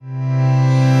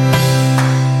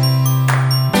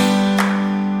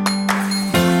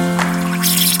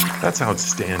That's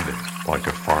outstanding, like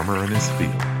a farmer in his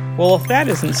field. Well, if that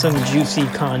isn't some juicy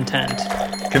content.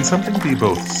 Can something be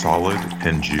both solid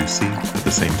and juicy at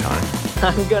the same time?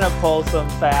 I'm gonna pull some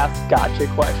fast gotcha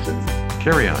questions.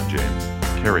 Carry on, James.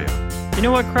 Carry on. You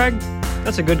know what, Craig?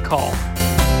 That's a good call.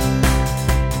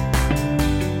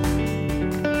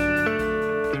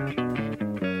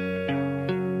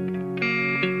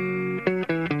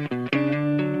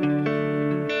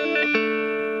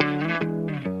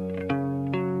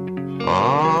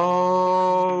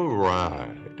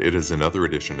 It is another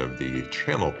edition of the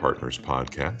Channel Partners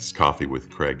podcast, Coffee with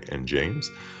Craig and James.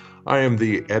 I am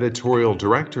the editorial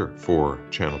director for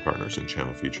Channel Partners and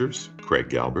Channel Futures, Craig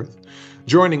Galbraith.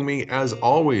 Joining me, as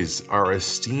always, our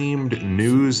esteemed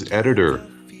news editor,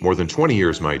 more than 20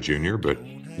 years my junior, but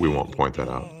we won't point that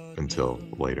out until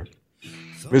later,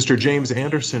 Mr. James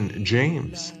Anderson.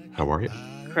 James, how are you?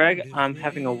 Craig, I'm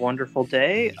having a wonderful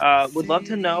day. Would love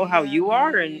to know how you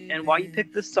are and why you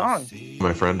picked this song.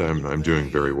 My friend, I'm doing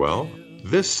very well.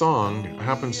 This song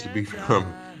happens to be from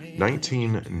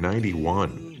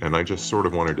 1991, and I just sort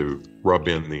of wanted to rub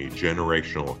in the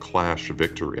generational clash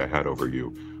victory I had over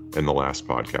you in the last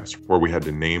podcast, where we had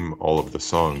to name all of the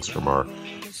songs from our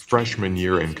freshman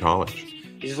year in college.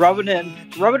 He's rubbing it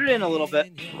in a little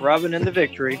bit, rubbing in the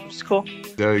victory, which is cool.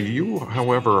 You,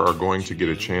 however, are going to get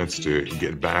a chance to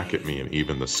get back at me and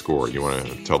even the score. You want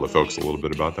to tell the folks a little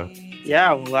bit about that?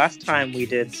 Yeah, well, last time we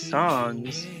did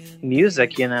songs,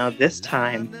 music, this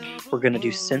time we're going to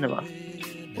do cinema.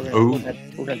 We're going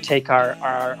to take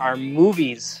our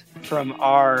movies from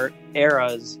our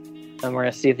eras, and we're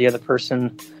going to see if the other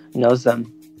person knows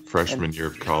them. Freshman year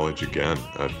of college again.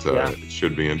 It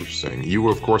should be interesting. You,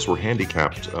 of course, were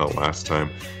handicapped last time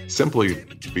simply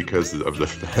because of the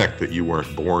fact that you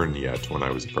weren't born yet when I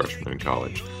was a freshman in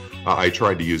college. I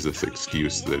tried to use this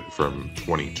excuse that from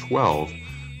 2012,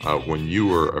 when you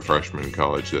were a freshman in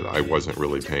college, that I wasn't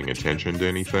really paying attention to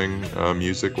anything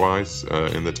music-wise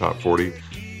in the top 40.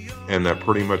 And that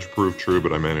pretty much proved true,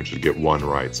 but I managed to get one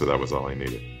right, so that was all I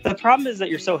needed. The problem is that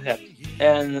you're so hip,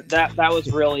 and that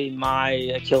was really my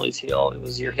Achilles heel. It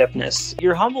was your hipness.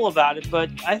 You're humble about it, but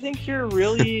I think you're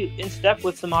really in step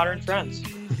with the modern trends.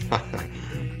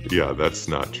 Yeah, that's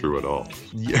not true at all.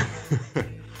 Yeah.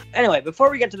 Anyway,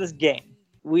 before we get to this game,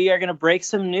 we are going to break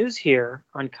some news here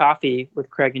on Coffee with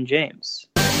Craig and James.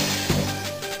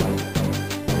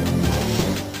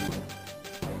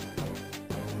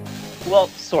 Well,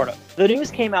 sort of. The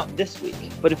news came out this week,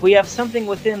 but if we have something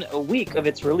within a week of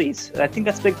its release, I think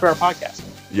that's big for our podcast.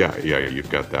 Yeah, you've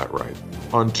got that right.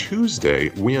 On Tuesday,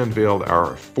 we unveiled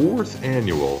our 4th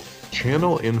annual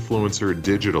Channel Influencer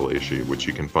digital issue, which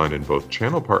you can find in both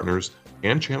Channel Partners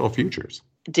and Channel Futures.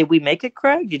 Did we make it,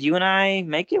 Craig? Did you and I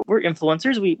make it? We're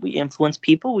influencers. We influence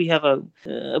people. We have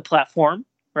a platform,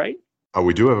 right?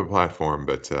 We do have a platform,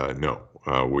 but no.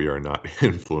 We are not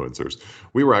influencers.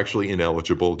 We were actually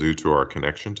ineligible due to our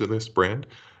connection to this brand.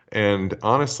 And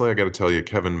honestly, I got to tell you,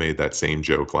 Kevin made that same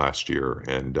joke last year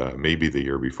and maybe the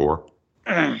year before.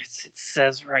 It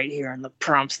says right here in the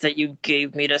prompts that you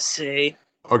gave me to say.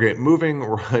 Okay, moving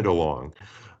right along.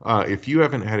 If you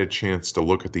haven't had a chance to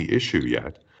look at the issue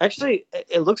yet. Actually,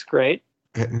 it looks great.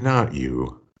 Not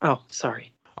you. Oh,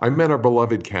 sorry. I meant our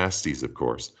beloved casties, of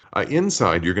course.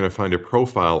 Inside, you're going to find a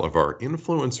profile of our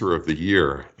Influencer of the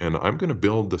Year, and I'm going to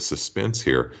build the suspense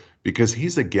here because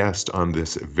he's a guest on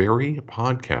this very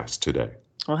podcast today.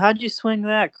 Well, how'd you swing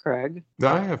that, Craig?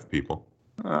 I have people.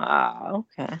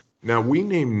 Okay. Now, we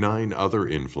named 9 other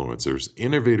influencers,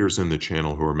 innovators in the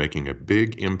channel who are making a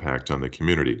big impact on the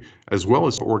community, as well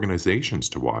as organizations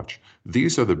to watch.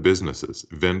 These are the businesses,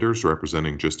 vendors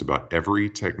representing just about every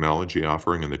technology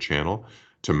offering in the channel,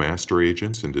 to master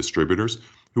agents and distributors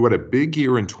who had a big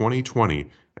year in 2020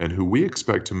 and who we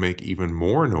expect to make even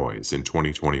more noise in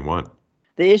 2021.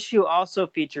 The issue also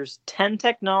features 10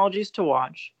 technologies to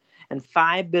watch and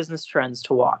 5 business trends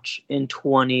to watch in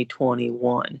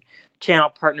 2021. Channel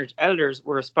Partners editors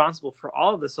were responsible for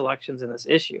all of the selections in this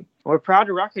issue. We're proud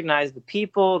to recognize the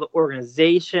people, the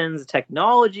organizations, the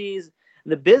technologies,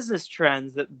 and the business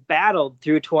trends that battled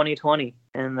through 2020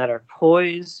 and that are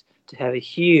poised to have a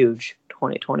huge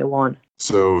 2021.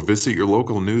 So visit your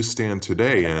local newsstand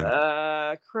today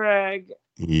and... Craig.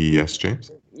 Yes, James?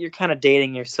 You're kind of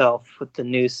dating yourself with the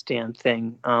newsstand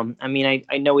thing.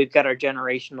 I know we've got our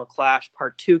generational clash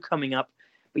part 2 coming up,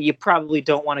 but you probably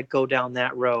don't want to go down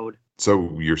that road.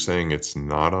 So you're saying it's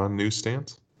not on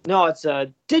newsstands? No, it's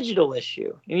a digital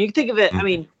issue. You can think of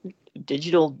it,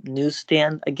 digital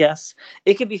newsstand, I guess.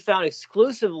 It can be found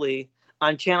exclusively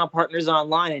on Channel Partners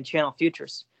Online and Channel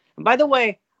Futures. And by the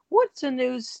way, what's a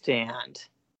newsstand?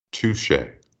 Touche.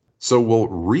 So we'll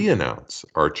re-announce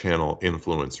our channel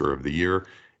influencer of the year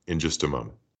in just a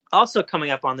moment. Also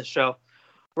coming up on the show,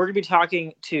 we're going to be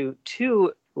talking to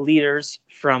two leaders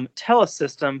from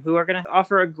Telesystem who are going to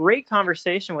offer a great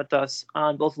conversation with us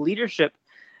on both leadership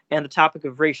and the topic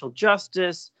of racial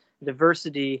justice,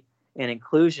 diversity, and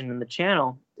inclusion in the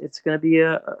channel. It's going to be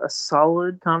a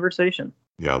solid conversation.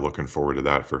 Yeah, looking forward to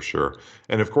that for sure.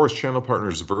 And of course, Channel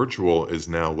Partners Virtual is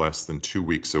now less than 2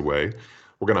 weeks away.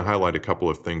 We're going to highlight a couple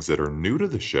of things that are new to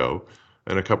the show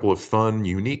and a couple of fun,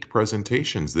 unique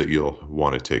presentations that you'll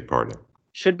want to take part in.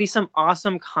 Should be some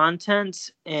awesome content.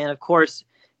 And of course,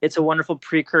 it's a wonderful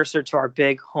precursor to our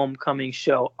big homecoming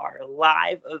show, our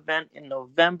live event in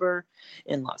November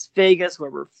in Las Vegas, where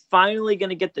we're finally going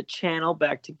to get the channel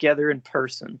back together in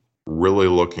person. Really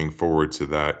looking forward to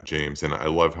that, James. And I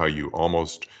love how you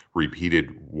almost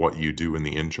repeated what you do in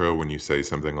the intro when you say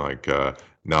something like,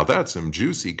 now that's some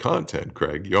juicy content,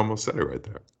 Craig. You almost said it right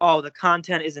there. Oh, the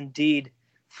content is indeed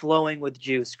flowing with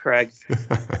juice, Craig.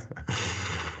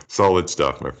 Solid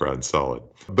stuff, my friend, solid.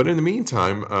 But in the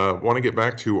meantime, I want to get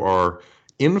back to our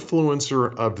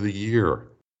influencer of the year.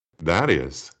 That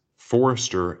is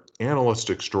Forrester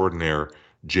analyst extraordinaire,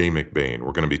 Jay McBain.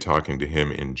 We're going to be talking to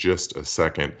him in just a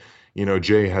second. You know,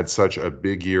 Jay had such a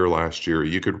big year last year.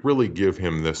 You could really give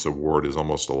him this award as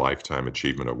almost a lifetime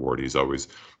achievement award. He's always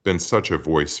been such a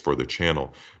voice for the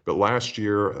channel. But last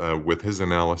year, with his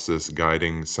analysis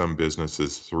guiding some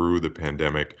businesses through the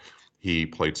pandemic, he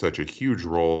played such a huge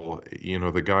role. You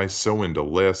know, the guy's so into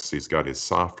lists. He's got his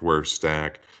software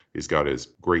stack. He's got his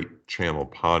great channel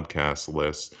podcast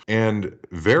list. And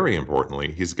very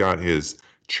importantly, he's got his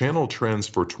channel trends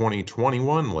for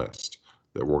 2021 list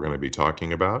that we're going to be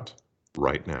talking about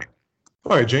right now.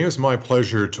 All right, James, my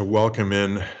pleasure to welcome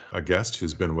in a guest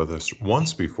who's been with us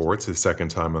once before. It's his second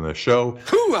time on the show.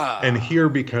 Hoo-ah! And here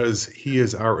because he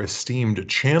is our esteemed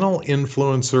channel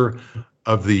influencer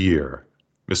of the year,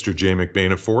 Mr. Jay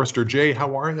McBain of Forrester. Jay,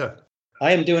 how are you?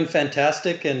 I am doing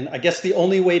fantastic, and I guess the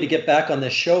only way to get back on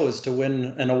this show is to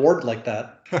win an award like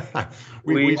that.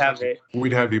 We'd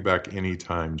have you back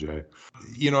anytime, Jay.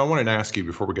 You know, I wanted to ask you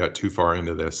before we got too far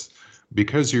into this,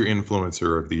 because you're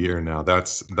influencer of the year now,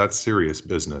 that's serious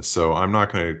business. So I'm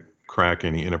not going to crack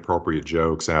any inappropriate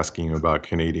jokes asking you about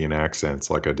Canadian accents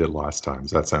like I did last time.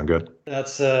 Does that sound good?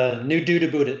 That's new do to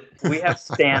boot it. We have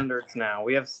standards now.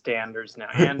 And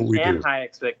high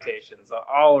expectations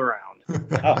all around.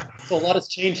 Oh, so a lot has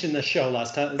changed in the show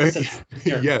last time.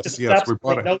 Yes. We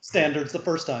brought no standards the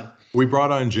first time. We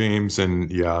brought on James, and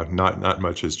yeah, not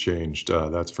much has changed.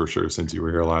 That's for sure since you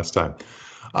were here last time.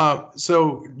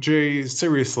 So Jay,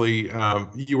 seriously,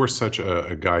 you were such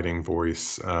a guiding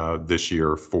voice this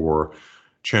year for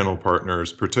channel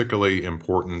partners, particularly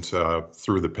important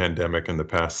through the pandemic in the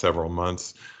past several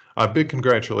months. Big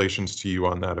congratulations to you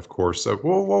on that, of course. What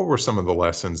were some of the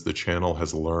lessons the channel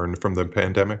has learned from the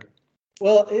pandemic?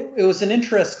 Well, it was an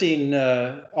interesting,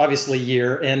 obviously,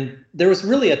 year, and there was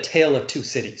really a tale of two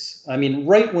cities. I mean,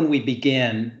 right when we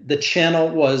began, the channel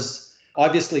was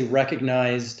obviously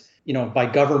recognized, you know, by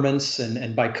governments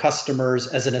and by customers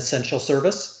as an essential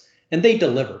service, and they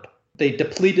delivered. They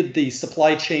depleted the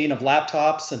supply chain of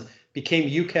laptops and became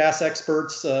UCaaS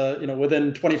experts,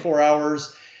 within 24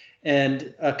 hours.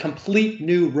 And a complete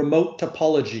new remote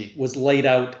topology was laid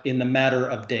out in the matter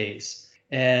of days.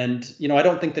 And, you know, I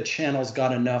don't think the channel's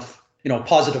got enough,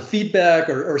 positive feedback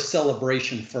or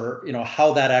celebration for,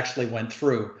 how that actually went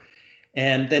through.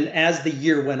 And then as the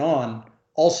year went on,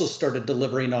 also started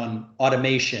delivering on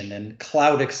automation and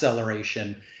cloud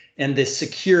acceleration and the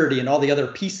security and all the other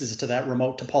pieces to that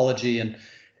remote topology. And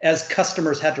as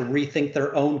customers had to rethink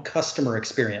their own customer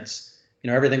experience,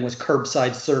 everything was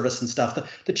curbside service and stuff.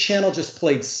 The channel just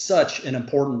played such an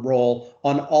important role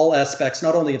on all aspects,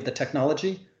 not only of the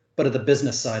technology, but of the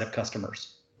business side of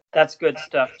customers. That's good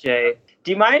stuff, Jay.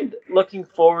 Do you mind looking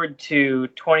forward to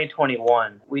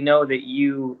 2021? We know that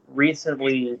you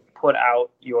recently put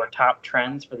out your top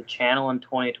trends for the channel in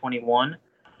 2021.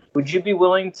 Would you be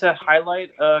willing to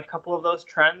highlight a couple of those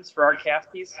trends for our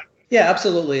casties? Yeah,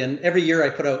 absolutely. And every year I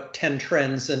put out 10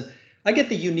 trends, and I get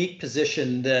the unique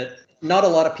position that not a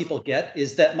lot of people get,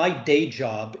 is that my day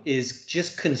job is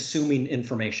just consuming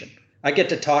information. I get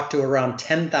to talk to around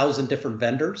 10,000 different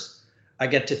vendors. I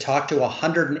get to talk to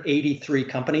 183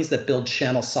 companies that build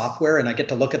channel software, and I get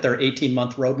to look at their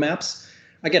 18-month roadmaps.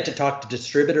 I get to talk to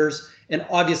distributors and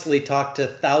obviously talk to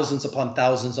thousands upon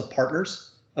thousands of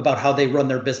partners about how they run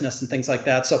their business and things like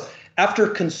that. So after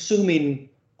consuming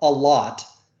a lot,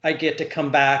 I get to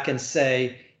come back and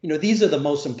say, these are the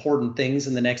most important things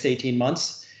in the next 18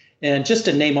 months. And just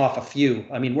to name off a few,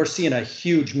 I mean, we're seeing a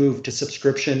huge move to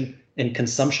subscription and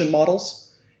consumption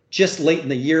models. Just late in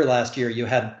the year last year, you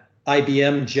had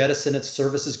IBM jettison its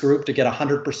services group to get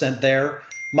 100% there.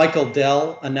 Michael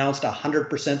Dell announced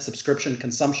 100% subscription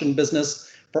consumption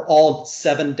business for all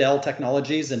 7 Dell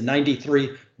technologies and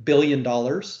 $93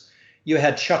 billion. You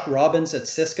had Chuck Robbins at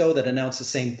Cisco that announced the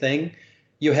same thing.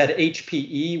 You had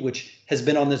HPE, which has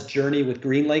been on this journey with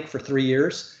GreenLake for 3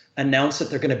 years, announce that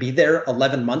they're going to be there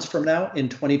 11 months from now in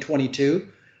 2022.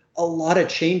 A lot of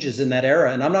changes in that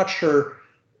era. And I'm not sure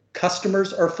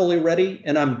customers are fully ready.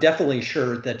 And I'm definitely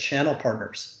sure that channel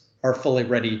partners are fully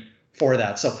ready for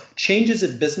that. So changes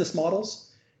in business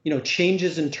models,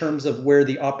 changes in terms of where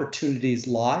the opportunities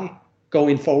lie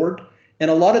going forward. And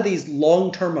a lot of these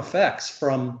long-term effects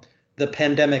from the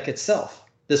pandemic itself,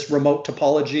 this remote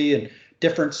topology and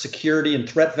different security and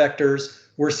threat vectors.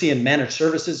 We're seeing managed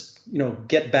services,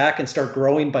 get back and start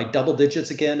growing by double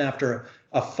digits again after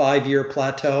a 5-year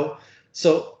plateau.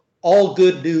 So all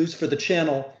good news for the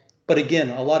channel, but again,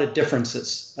 a lot of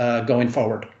differences going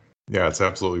forward. Yeah, it's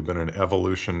absolutely been an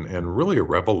evolution and really a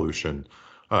revolution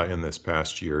in this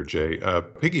past year, Jay.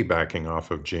 Piggybacking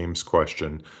off of James'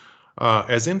 question,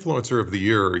 as Influencer of the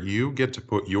Year, you get to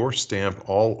put your stamp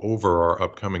all over our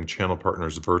upcoming Channel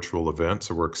Partners virtual event,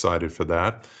 so we're excited for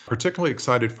that. Particularly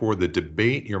excited for the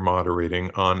debate you're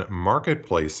moderating on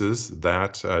marketplaces,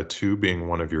 that too being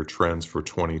one of your trends for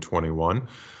 2021.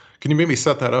 Can you maybe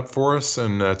set that up for us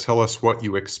and tell us what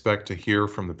you expect to hear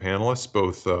from the panelists,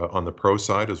 both on the pro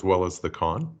side as well as the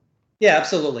con? Yeah,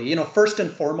 absolutely. First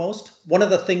and foremost, one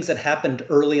of the things that happened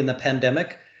early in the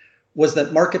pandemic was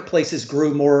that marketplaces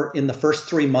grew more in the first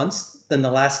 3 months than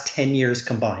the last 10 years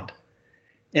combined.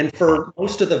 And for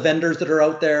most of the vendors that are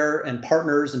out there and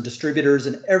partners and distributors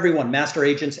and everyone, master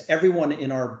agents, everyone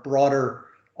in our broader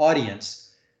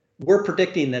audience, we're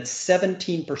predicting that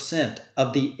 17%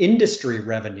 of the industry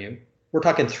revenue, we're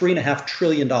talking $3.5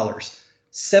 trillion,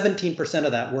 17%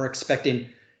 of that we're expecting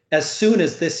as soon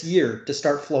as this year to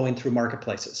start flowing through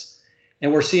marketplaces.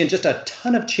 And we're seeing just a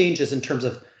ton of changes in terms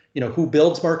of who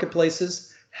builds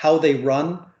marketplaces, how they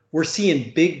run. We're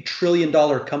seeing big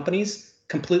trillion-dollar companies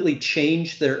completely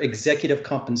change their executive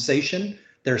compensation,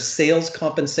 their sales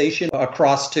compensation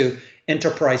across to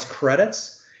enterprise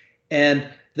credits. And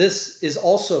this is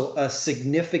also a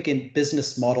significant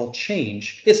business model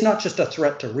change. It's not just a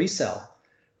threat to resell,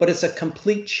 but it's a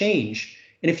complete change.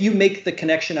 And if you make the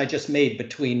connection I just made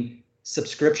between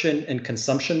subscription and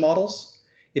consumption models,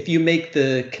 if you make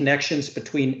the connections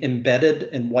between embedded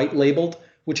and white labeled,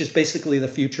 which is basically the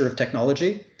future of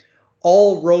technology,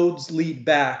 all roads lead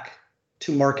back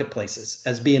to marketplaces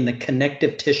as being the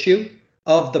connective tissue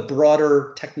of the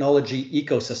broader technology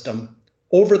ecosystem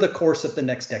over the course of the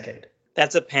next decade.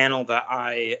 That's a panel that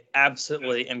I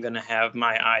absolutely am going to have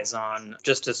my eyes on,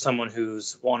 just as someone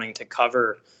who's wanting to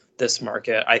cover this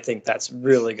market. I think that's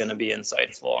really going to be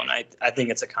insightful, and I think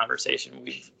it's a conversation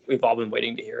we've all been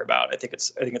waiting to hear about. I think it's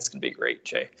going to be great,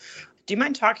 Jay. Do you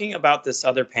mind talking about this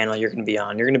other panel you're going to be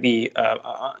on? You're going to be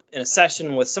in a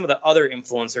session with some of the other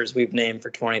influencers we've named for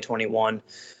 2021.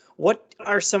 What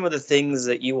are some of the things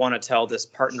that you want to tell this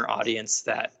partner audience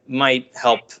that might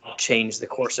help change the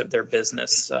course of their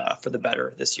business for the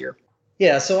better this year?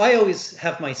 Yeah, so I always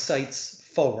have my sights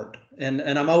forward, and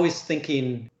I'm always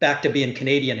thinking back to being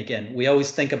Canadian again. We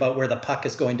always think about where the puck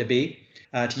is going to be,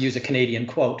 to use a Canadian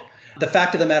quote. The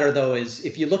fact of the matter, though, is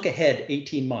if you look ahead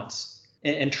 18 months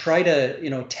and try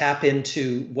to tap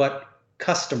into what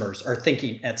customers are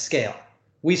thinking at scale.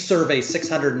 We survey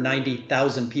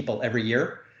 690,000 people every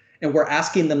year. And we're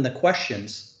asking them the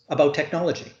questions about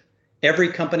technology. Every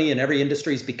company in every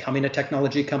industry is becoming a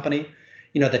technology company.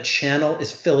 The channel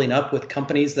is filling up with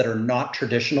companies that are not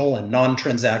traditional and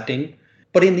non-transacting.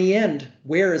 But in the end,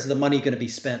 where is the money going to be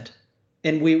spent?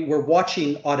 And we're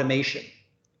watching automation,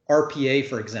 RPA,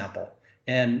 for example,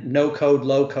 and no code,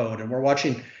 low code. And we're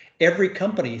watching every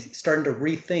company starting to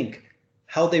rethink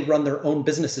how they run their own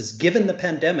businesses, given the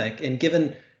pandemic and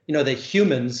given, the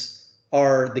humans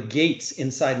are the gates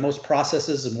inside most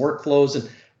processes and workflows, and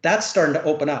that's starting to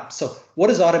open up. So what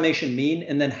does automation mean?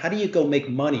 And then how do you go make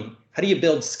money? How do you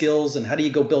build skills, and how do you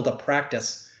go build a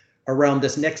practice around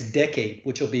this next decade,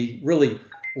 which will be really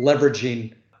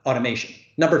leveraging automation?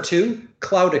 Number 2,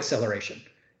 cloud acceleration.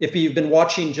 If you've been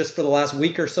watching just for the last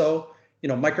week or so,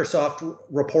 Microsoft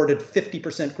reported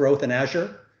 50% growth in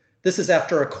Azure. This is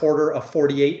after a quarter of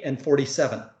 48 and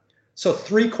 47. So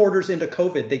 3 quarters into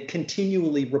COVID, they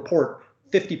continually report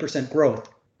 50% growth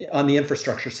on the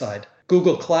infrastructure side.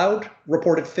 Google Cloud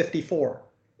reported 54.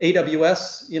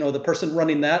 AWS, the person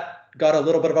running that got a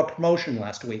little bit of a promotion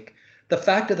last week. The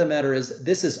fact of the matter is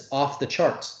this is off the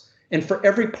charts. And for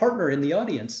every partner in the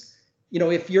audience,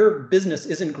 if your business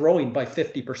isn't growing by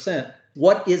 50%,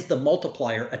 what is the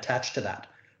multiplier attached to that?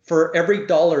 For every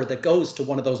dollar that goes to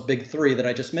one of those big three that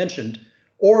I just mentioned,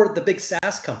 or the big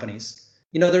SaaS companies,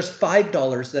 there's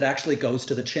 $5 that actually goes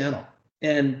to the channel.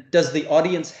 And does the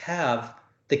audience have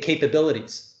the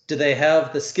capabilities? Do they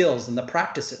have the skills and the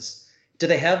practices? Do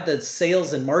they have the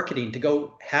sales and marketing to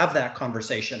go have that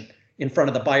conversation in front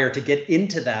of the buyer to get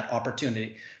into that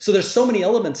opportunity? So there's so many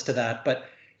elements to that, but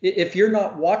if you're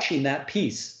not watching that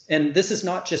piece, and this is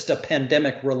not just a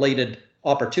pandemic related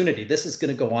opportunity, this is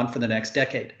going to go on for the next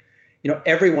decade.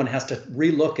 Everyone has to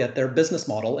relook at their business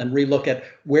model and relook at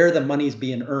where the money's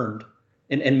being earned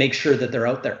and make sure that they're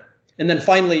out there. And then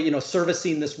finally,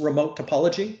 servicing this remote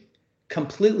topology,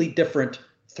 completely different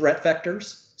threat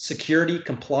vectors, security,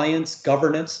 compliance,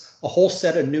 governance, a whole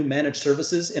set of new managed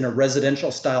services in a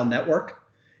residential style network.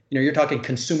 You're talking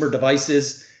consumer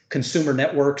devices, consumer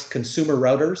networks, consumer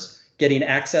routers, getting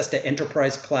access to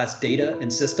enterprise class data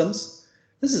and systems.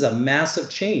 This is a massive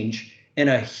change and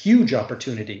a huge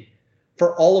opportunity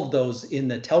for all of those in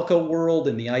the telco world,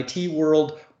 in the IT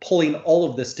world, pulling all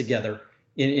of this together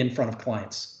in front of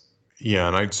clients. Yeah,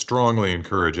 and I'd strongly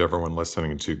encourage everyone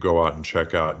listening to go out and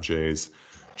check out Jay's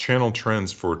channel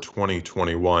trends for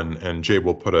 2021. And Jay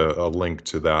will put a link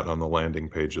to that on the landing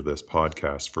page of this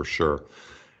podcast for sure.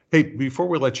 Hey, before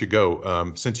we let you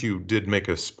go, since you did make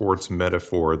a sports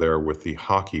metaphor there with the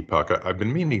hockey puck, I've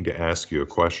been meaning to ask you a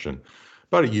question.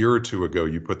 About a year or two ago,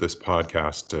 you put this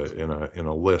podcast in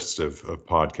a list of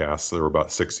podcasts. There were about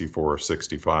 64 or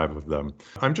 65 of them.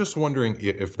 I'm just wondering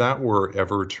if that were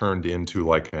ever turned into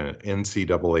like an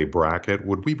NCAA bracket,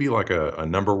 would we be like a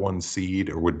number one seed,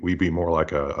 or would we be more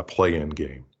like a play-in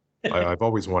game? I've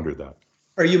always wondered that.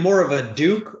 Are you more of a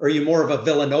Duke? Or are you more of a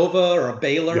Villanova or a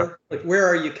Baylor? Yeah. Like, where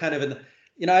are you kind of in the,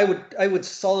 I would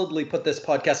solidly put this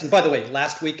podcast. And by the way,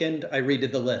 last weekend I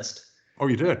redid the list. Oh,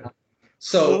 you did?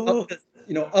 So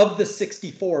of the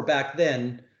 64 back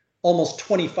then, almost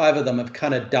 25 of them have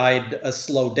kind of died a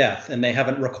slow death, and they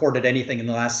haven't recorded anything in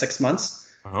the last 6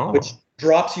 months, which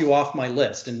drops you off my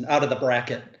list and out of the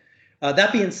bracket.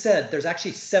 That being said, there's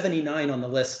actually 79 on the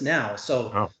list now.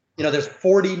 So, there's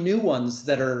 40 new ones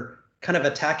that are kind of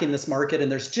attacking this market, and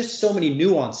there's just so many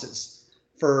nuances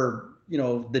for,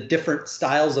 the different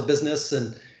styles of business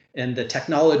and the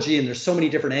technology, and there's so many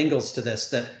different angles to this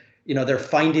that, they're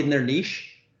finding their niche.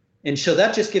 And so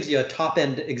that just gives you a top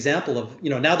end example of,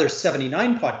 now there's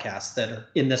 79 podcasts that are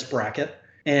in this bracket.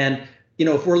 And,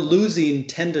 if we're losing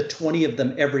 10 to 20 of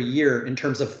them every year in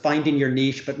terms of finding your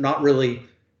niche, but not really,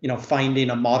 finding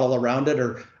a model around it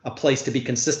or a place to be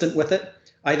consistent with it,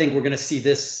 I think we're going to see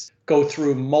this go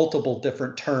through multiple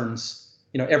different turns,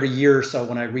 every year or so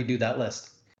when I redo that list.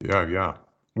 Yeah.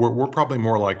 We're probably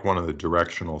more like one of the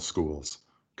directional schools,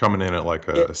 coming in at like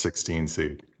a 16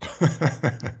 seed.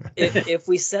 if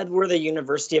we said we're the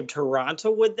University of Toronto,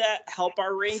 would that help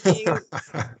our ranking?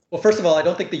 Well, first of all, I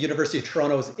don't think the University of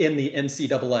Toronto is in the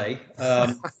NCAA.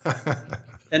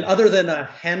 And other than a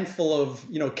handful of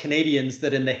Canadians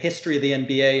that in the history of the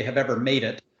NBA have ever made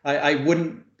it, I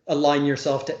wouldn't align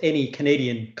yourself to any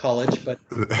Canadian college. But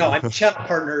no, Channel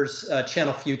Partners,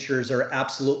 Channel Futures are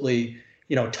absolutely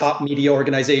top media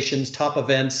organizations, top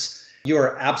events. You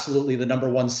are absolutely the number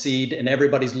one seed, and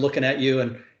everybody's looking at you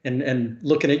and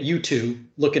looking at you two,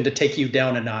 looking to take you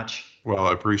down a notch. Well,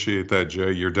 I appreciate that,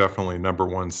 Jay. You're definitely number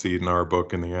one seed in our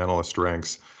book in the analyst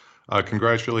ranks.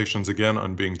 Congratulations again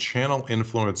on being Channel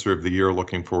Influencer of the Year.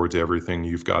 Looking forward to everything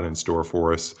you've got in store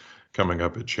for us coming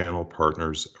up at Channel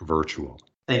Partners Virtual.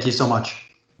 Thank you so much.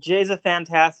 Jay's a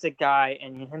fantastic guy,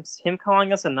 and him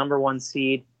calling us a number one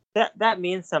seed, that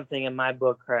means something in my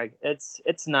book, Craig. It's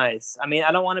nice. I mean,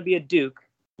 I don't want to be a Duke,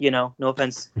 no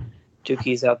offense,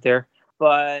 Dukies out there,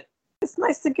 but it's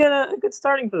nice to get a good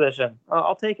starting position.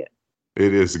 I'll take it.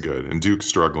 It is good. And Duke's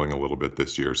struggling a little bit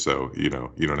this year, so, you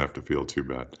don't have to feel too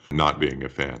bad not being a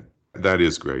fan. That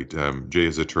is great. Jay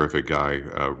is a terrific guy.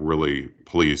 Really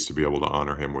pleased to be able to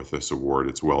honor him with this award.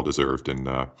 It's well-deserved, and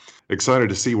excited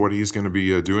to see what he's going to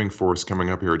be doing for us coming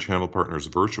up here at Channel Partners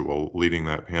Virtual, leading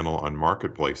that panel on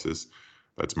marketplaces.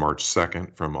 That's March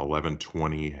 2nd from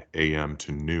 11:20 a.m.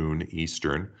 to noon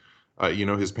Eastern.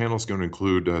 His panel is going to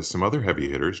include some other heavy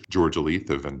hitters: George Leith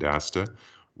of Vendasta,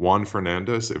 Juan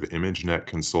Fernandez of ImageNet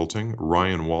Consulting,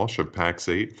 Ryan Walsh of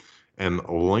Pax8, and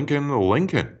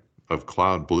Lincoln of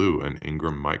Cloud Blue and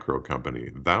Ingram Micro Company.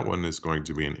 That one is going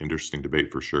to be an interesting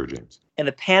debate for sure, James. And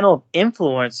the panel of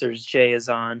influencers Jay is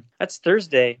on, that's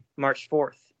Thursday, March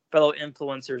 4th. Fellow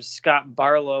influencers Scott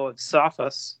Barlow of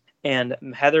Sophos and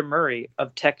Heather Murray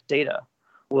of Tech Data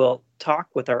will talk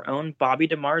with our own Bobby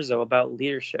DiMarzo about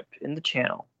leadership in the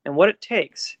channel and what it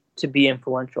takes to be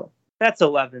influential. That's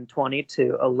 11:20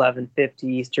 to 11:50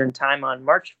 Eastern Time on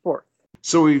March 4th.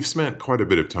 So we've spent quite a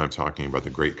bit of time talking about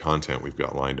the great content we've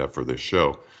got lined up for this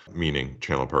show, meaning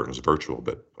Channel Partners Virtual,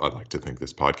 but I'd like to think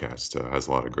this podcast has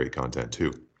a lot of great content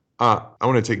too. I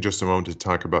want to take just a moment to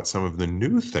talk about some of the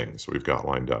new things we've got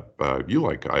lined up. You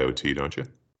like IoT, don't you?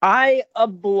 I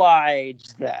oblige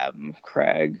them,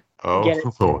 Craig. Oh, Get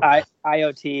it?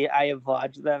 IoT, I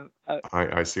oblige them.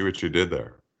 I see what you did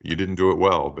there. You didn't do it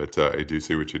well, but I do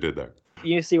see what you did there.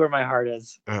 You see where my heart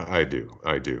is. I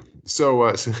do.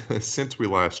 So since we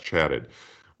last chatted,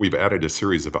 we've added a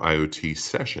series of IoT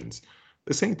sessions.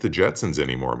 This ain't the Jetsons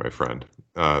anymore, my friend.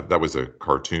 That was a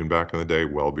cartoon back in the day,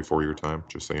 well before your time,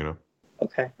 just so you know.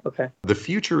 Okay. The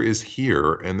future is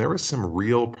here, and there is some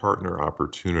real partner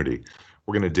opportunity.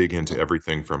 We're going to dig into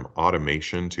everything from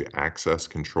automation to access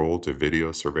control to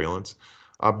video surveillance.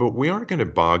 But we aren't going to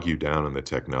bog you down in the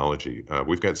technology.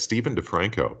 We've got Stephen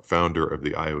DeFranco, founder of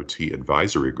the IoT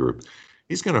Advisory Group.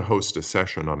 He's going to host a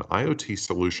session on IoT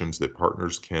solutions that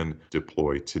partners can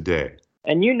deploy today.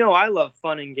 And you know I love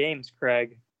fun and games,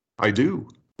 Craig. I do.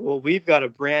 Well, we've got a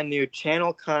brand new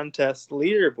channel contest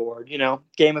leaderboard,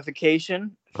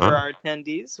 gamification for our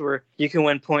attendees, where you can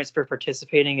win points for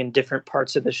participating in different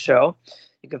parts of the show.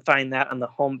 You can find that on the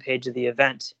homepage of the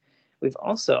event. We've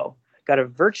also got a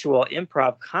virtual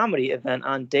improv comedy event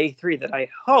on day 3 that I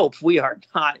hope we are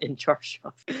not in charge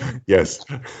of. Yes,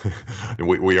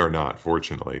 we are not,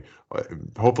 fortunately.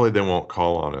 Hopefully they won't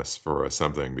call on us for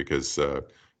something because,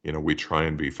 we try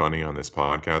and be funny on this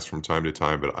podcast from time to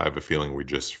time, but I have a feeling we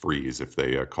just freeze if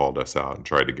they called us out and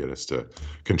tried to get us to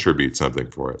contribute something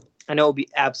for it. I know it would be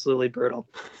absolutely brutal.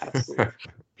 Absolutely.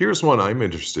 Here's one I'm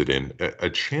interested in. A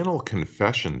channel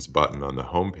confessions button on the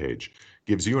homepage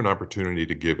gives you an opportunity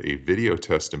to give a video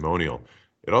testimonial.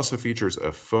 It also features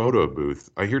a photo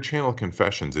booth. I hear Channel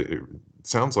Confessions. It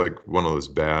sounds like one of those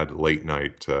bad late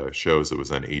night shows that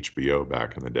was on HBO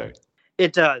back in the day.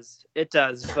 It does.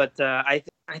 But I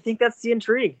think that's the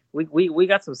intrigue. We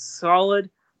got some solid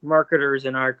marketers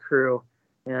in our crew,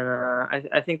 and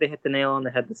I think they hit the nail on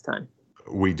the head this time.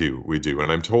 We do.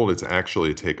 And I'm told it's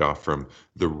actually a takeoff from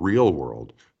the real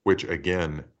world, which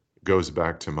again goes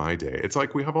back to my day. It's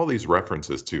like we have all these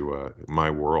references to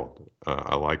my world.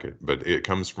 I like it, but it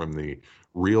comes from the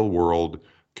real world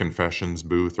confessions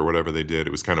booth or whatever they did.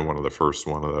 It was kind of one of the first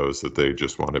one of those that they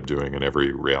just wound up doing in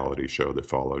every reality show that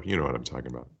followed. You know what I'm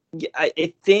talking about? Yeah,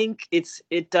 I think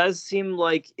it does seem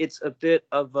like it's a bit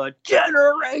of a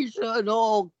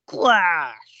generational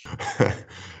clash.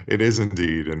 It is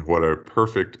indeed, and what a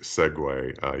perfect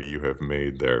segue you have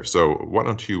made there. So why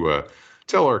don't you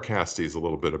tell our casties a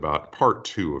little bit about part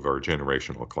 2 of our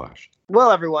generational clash?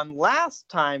 Well, everyone, last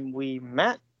time we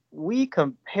met, we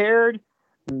compared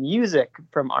music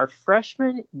from our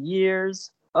freshman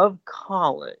years of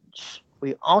college.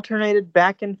 We alternated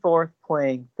back and forth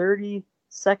playing 30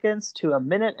 seconds to a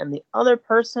minute, and the other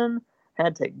person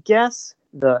had to guess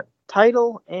the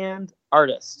title and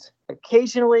artist,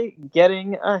 occasionally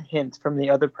getting a hint from the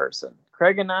other person.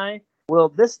 Craig and I will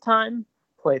this time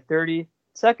play 30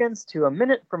 seconds to a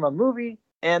minute from a movie,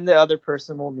 and the other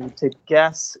person will need to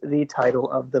guess the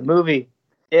title of the movie.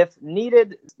 If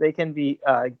needed, they can be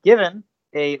given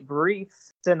a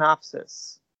brief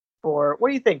synopsis. What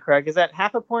do you think, Craig? Is that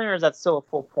half a point or is that still a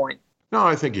full point? No,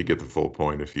 I think you get the full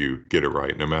point if you get it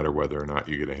right, no matter whether or not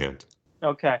you get a hint.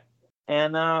 Okay.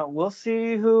 And we'll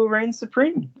see who reigns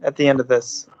supreme at the end of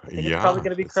this. I think it's probably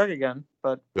going to be Craig again,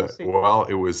 but we'll see. Well,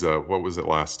 it was, what was it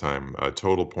last time?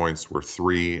 Total points were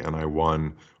 3, and I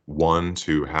won 1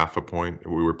 to half a point.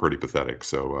 We were pretty pathetic,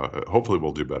 so hopefully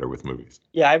we'll do better with movies.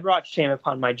 Yeah, I brought shame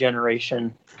upon my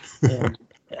generation,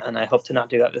 and I hope to not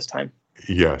do that this time.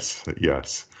 Yes.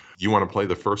 You want to play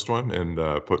the first one and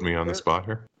put me on the spot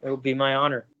here? It would be my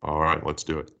honor. All right, let's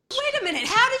do it. Wait a minute,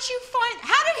 how did he find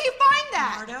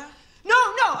that? Marta? No,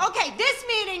 okay, this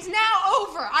meeting's now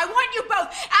over. I want you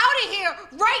both out of here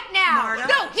right now. Marta?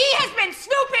 No, he has been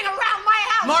snooping around my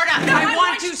house. Marta, no, I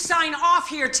want to sign off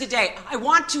here today. I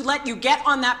want to let you get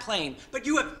on that plane, but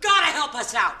you have got to help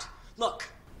us out. Look,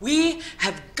 we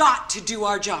have got to do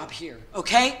our job here,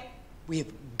 okay? We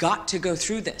have got to go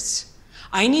through this.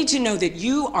 I need to know that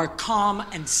you are calm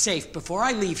and safe before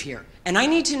I leave here. And I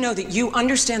need to know that you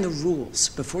understand the rules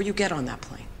before you get on that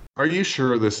plane. Are you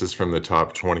sure this is from the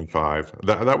top 25?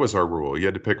 That was our rule. You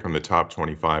had to pick from the top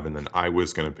 25, and then I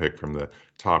was going to pick from the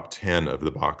top 10 of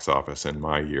the box office in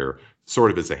my year,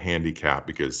 sort of as a handicap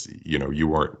because, you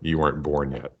weren't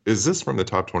born yet. Is this from the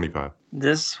top 25?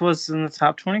 This was in the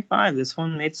top 25. This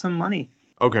one made some money.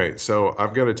 Okay, so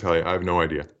I've got to tell you, I have no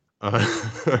idea.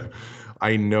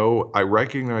 I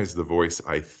recognize the voice,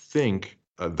 I think,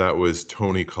 That was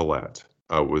Toni Collette.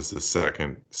 Was the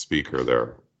second speaker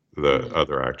there, the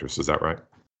other actress. Is that right?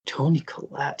 Toni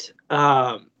Collette.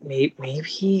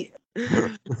 Maybe.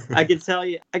 I can tell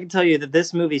you that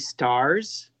this movie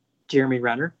stars Jeremy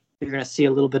Renner. You're going to see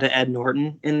a little bit of Ed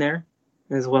Norton in there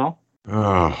as well.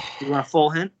 Oh, You want a full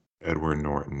hint? Edward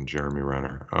Norton, Jeremy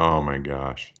Renner. Oh my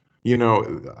gosh. You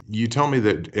tell me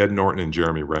that Ed Norton and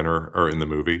Jeremy Renner are in the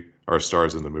movie, are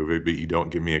stars in the movie, but you don't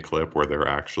give me a clip where they're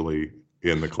actually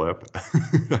in the clip.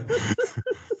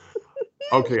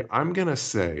 Okay, I'm going to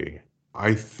say,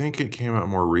 I think it came out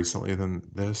more recently than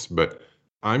this, but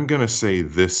I'm going to say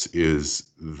this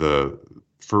is the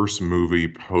first movie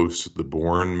post the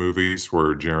Bourne movies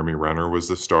where Jeremy Renner was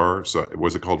the star. So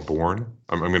was it called Bourne?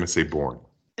 I'm going to say Bourne.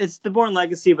 It's the Bourne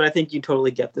Legacy, but I think you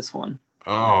totally get this one.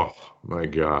 Oh my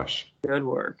gosh. Good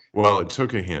work. Well, it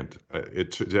took a hint.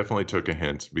 It definitely took a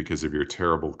hint because of your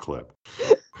terrible clip.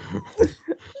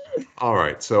 All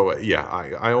right. So yeah,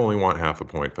 I only want half a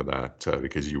point for that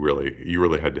because you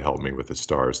really had to help me with the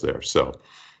stars there. So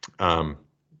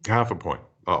half a point.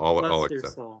 I'll Bless your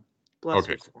accept. soul. Bless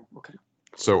your soul. Okay.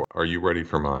 So are you ready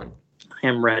for mine? I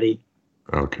am ready.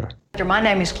 Okay. My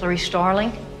name is Clarice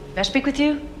Starling. May I speak with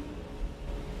you?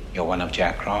 You're one of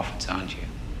Jack Crawford's, aren't you?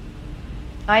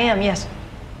 I am, yes.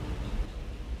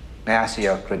 May I see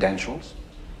your credentials?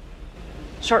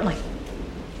 Certainly.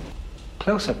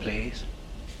 Closer, please.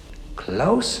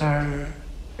 Closer.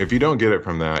 If you don't get it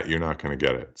from that, you're not going to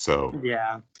get it. So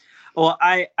Yeah. Well,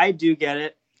 I do get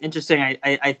it. Interesting.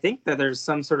 I think that there's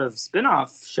some sort of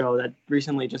spin-off show that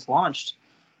recently just launched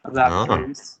about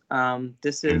dreams.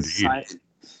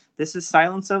 This is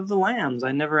Silence of the Lambs.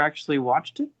 I never actually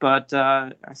watched it, but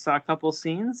I saw a couple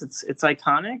scenes. It's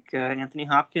iconic. Anthony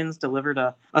Hopkins delivered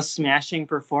a smashing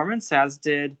performance, as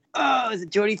did is it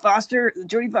Jodie Foster?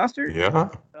 Jodie Foster? Yeah.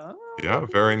 Oh. Yeah,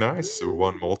 very nice. It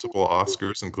won multiple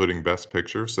Oscars, including Best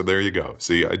Picture. So there you go.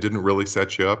 See, I didn't really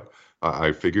set you up.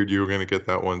 I figured you were going to get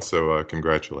that one. So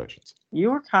congratulations. You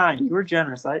were kind. You were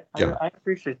generous. I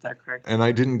appreciate that, Craig. And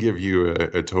I didn't give you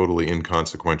a totally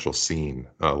inconsequential scene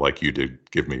like you did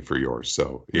give me for yours.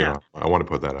 So, yeah, I want to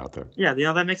put that out there. Yeah,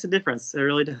 that makes a difference. It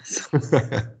really does.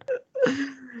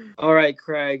 All right,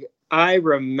 Craig. I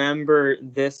remember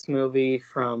this movie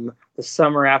from the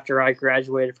summer after I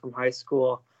graduated from high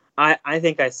school. I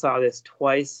think I saw this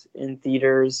twice in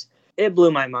theaters. It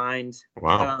blew my mind.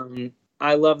 Wow.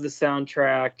 I love the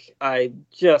soundtrack. I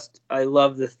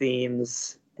love the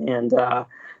themes. And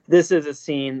this is a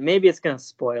scene, maybe it's going to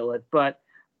spoil it, but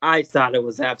I thought it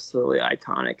was absolutely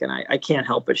iconic, and I can't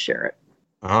help but share it.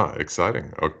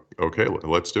 Exciting. Okay,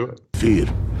 let's do it. Fear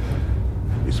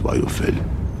is why you fail.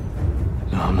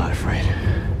 No, I'm not afraid.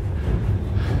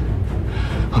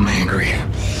 I'm angry.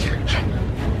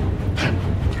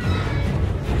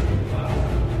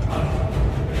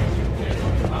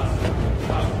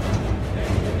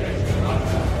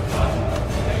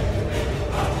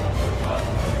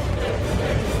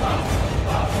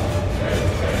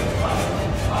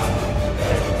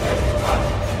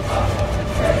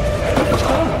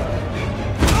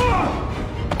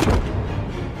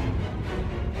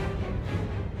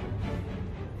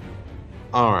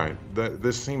 All right.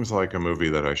 This seems like a movie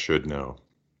that I should know.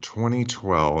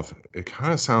 2012. It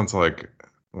kind of sounds like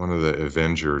one of the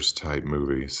Avengers type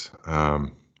movies.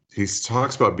 He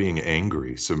talks about being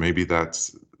angry, so maybe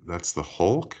that's the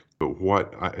Hulk.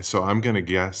 But so I'm going to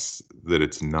guess that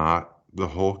it's not the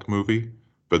Hulk movie,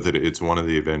 but that it's one of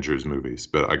the Avengers movies.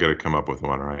 But I got to come up with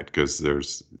one, right? Because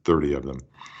there's 30 of them.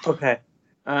 Okay.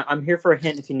 I'm here for a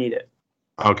hint if you need it.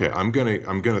 Okay, I'm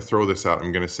gonna throw this out.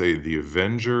 I'm gonna say the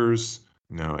Avengers.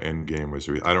 No, Endgame was.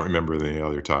 I don't remember the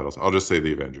other titles. I'll just say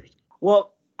the Avengers.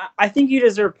 Well, I think you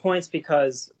deserve points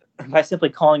because by simply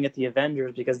calling it the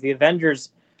Avengers, because the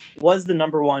Avengers was the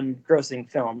 #1 grossing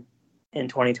film in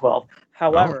 2012.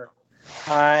 However,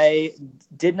 I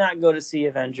did not go to see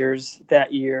Avengers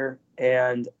that year,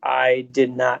 and I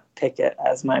did not pick it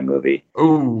as my movie.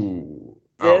 Ooh.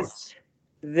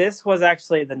 This was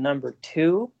actually the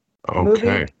 ¡2 movie,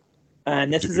 Okay.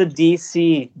 and this is a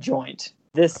DC joint.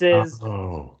 This is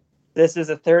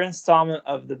a third installment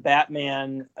of the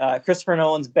Batman, Christopher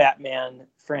Nolan's Batman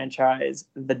franchise,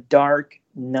 The Dark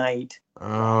Knight.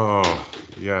 Oh,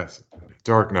 yes.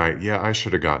 Dark Knight. Yeah, I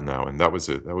should have gotten that one. That was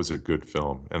a good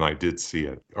film, and I did see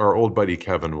it. Our old buddy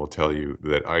Kevin will tell you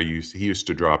that he used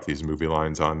to drop these movie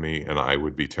lines on me, and I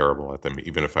would be terrible at them,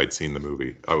 even if I'd seen the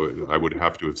movie. I would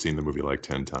have to have seen the movie like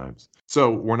 10 times. So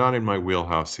we're not in my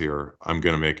wheelhouse here. I'm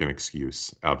going to make an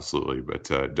excuse, absolutely.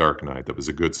 But Dark Knight, that was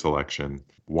a good selection,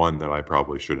 one that I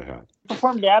probably should have had. You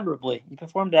performed admirably,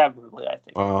 I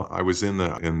think. I was in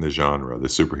the genre, the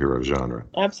superhero genre.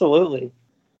 Absolutely.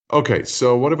 Okay,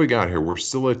 so what have we got here? We're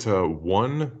still at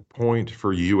 1 point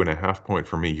for you and a half point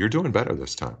for me. You're doing better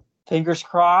this time. Fingers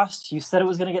crossed. You said it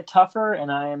was going to get tougher, and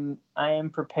I am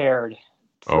prepared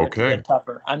for it to get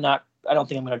tougher. I don't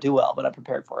think I'm going to do well, but I'm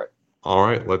prepared for it. All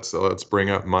right, let's bring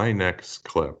up my next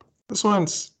clip. This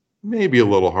one's maybe a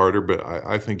little harder, but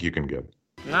I think you can get it.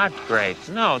 Not great.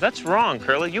 No, that's wrong,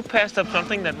 Curly. You passed up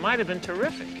something that might have been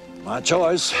terrific. My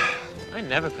choice. I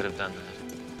never could have done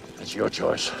that. It's your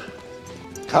choice.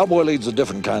 Cowboy leads a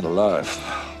different kind of life.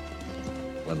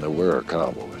 When there were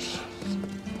cowboys.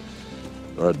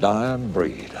 They're a dying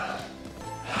breed.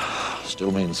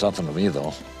 Still means something to me,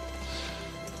 though.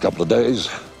 A couple of days,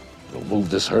 we'll move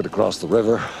this herd across the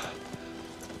river.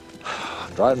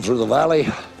 Driving through the valley.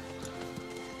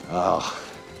 Oh,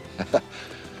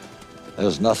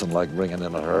 there's nothing like bringing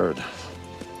in a herd.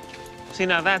 See,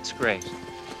 now that's great.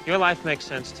 Your life makes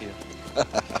sense to you.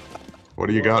 What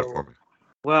do you got for me?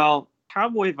 Well,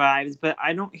 cowboy vibes, but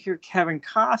I don't hear Kevin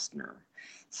Costner.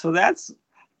 So that's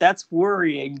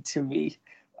worrying to me.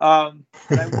 But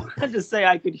I wanted to say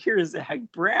I could hear Zach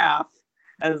Braff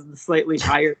as the slightly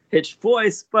higher pitched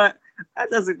voice, but that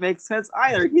doesn't make sense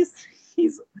either.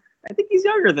 I think he's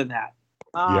younger than that.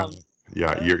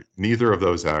 Yeah. Neither of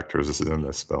those actors is in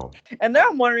this film. And now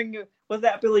I'm wondering, was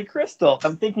that Billy Crystal?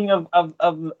 I'm thinking of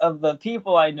the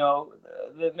people I know,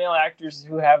 the male actors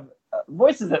who have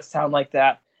voices that sound like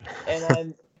that,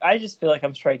 and I just feel like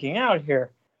I'm striking out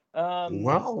here. Let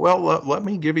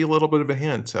me give you a little bit of a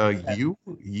hint. You're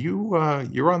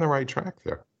on the right track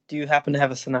there. Do you happen to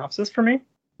have a synopsis for me?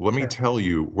 Let me tell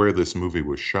you where this movie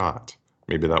was shot.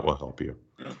 Maybe that will help you.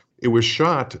 It was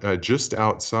shot just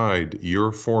outside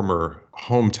your former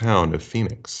hometown of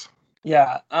Phoenix.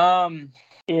 Yeah.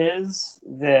 Is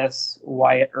this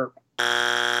Wyatt Earp?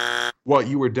 Well,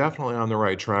 you were definitely on the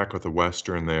right track with the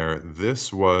Western there.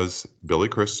 This was Billy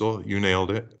Crystal. You nailed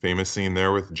it. Famous scene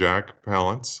there with Jack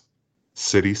Palance.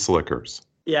 City Slickers.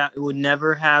 Yeah, it would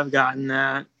never have gotten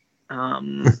that.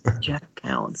 Jack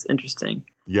Palance. Interesting.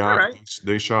 Yeah, right.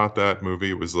 They shot that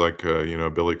movie. It was like,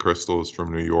 Billy Crystal is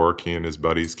from New York. He and his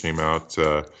buddies came out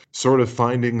sort of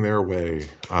finding their way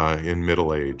in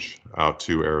middle age out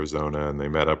to Arizona. And they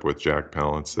met up with Jack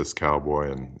Palance, this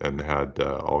cowboy, and had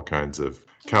all kinds of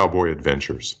cowboy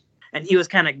adventures. And he was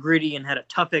kind of gritty and had a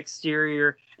tough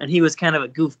exterior. And he was kind of a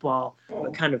goofball.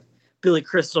 But kind of Billy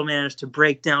Crystal managed to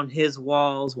break down his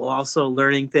walls while also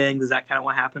learning things. Is that kind of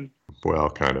what happened? Well,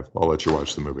 kind of. I'll let you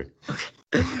watch the movie.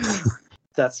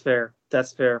 That's fair.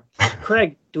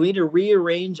 Craig, do we need to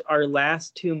rearrange our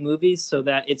last two movies so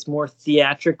that it's more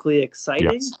theatrically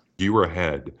exciting? Yes. You were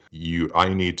ahead.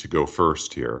 I need to go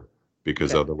first here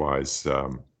because otherwise,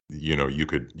 you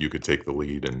could take the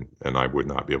lead and I would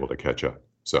not be able to catch up.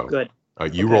 So good.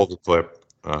 You roll the clip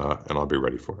and I'll be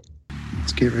ready for it.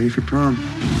 Let's get ready for prom.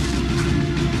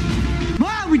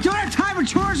 Mom, we don't have time for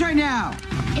chores right now.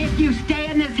 If you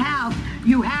stay in this house,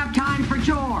 you have time for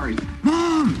chores.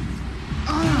 Mom!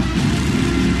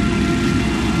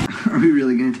 Are we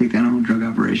really going to take that whole drug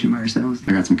operation by ourselves?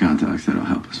 I got some contacts that'll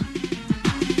help us.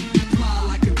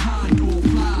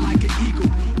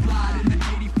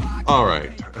 All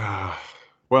right.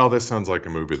 Well, this sounds like a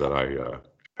movie that I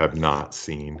have not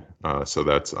seen, so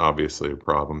that's obviously a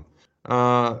problem.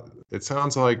 It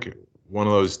sounds like one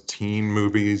of those teen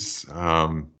movies,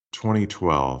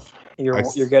 2012.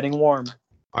 You're getting warm.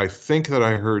 I think that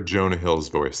I heard Jonah Hill's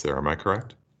voice there. Am I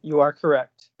correct? You are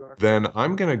correct. Then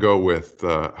I'm going to go with,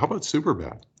 how about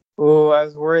Superbad? Oh, I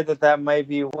was worried that might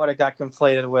be what I got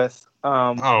conflated with. Do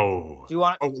you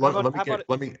want? I want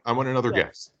another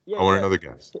guess. I want another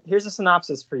guess. Here's a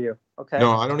synopsis for you. Okay.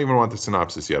 No, I don't even want the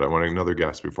synopsis yet. I want another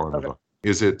guess before I move on.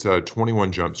 Is it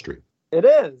 21 Jump Street? It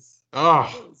is.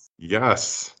 Oh,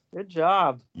 yes. Good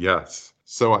job. Yes.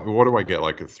 So what do I get?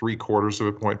 Like 3/4 of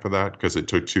a point for that because it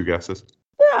took two guesses?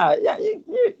 Yeah.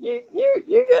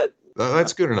 You're good.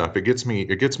 That's good enough. It gets me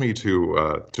to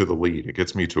the lead. It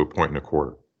gets me to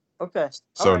 1.25. Okay.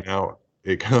 So now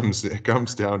it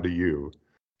comes down to you,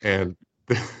 and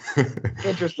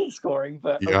interesting scoring,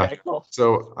 but yeah. Okay, cool.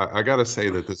 So I got to say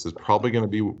that this is probably going to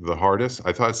be the hardest.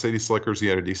 I thought City Slickers he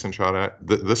had a decent shot at.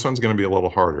 This one's going to be a little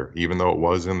harder, even though it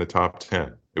was in the top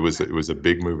 10. It was a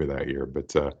big movie that year,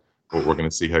 but we're going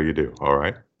to see how you do. All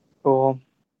right. Cool.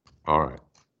 All right.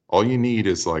 All you need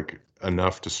is like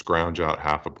enough to scrounge out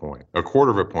half a point. 1/4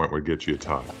 of a point would get you a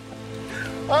tie.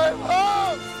 I'm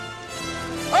home!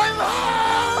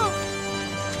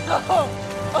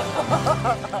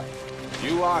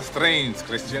 You are strange,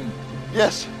 Christian.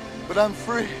 Yes, but I'm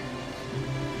free.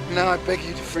 Now I beg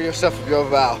you to free yourself of your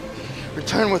vow.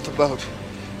 Return with the boat.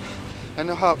 I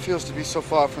know how it feels to be so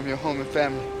far from your home and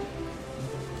family.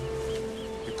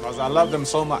 because I love them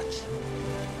so much.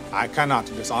 I cannot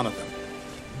dishonor them.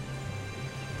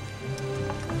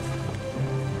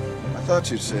 I thought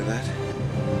you'd say that.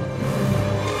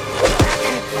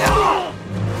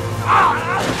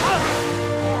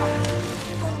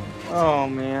 Oh,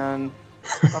 man.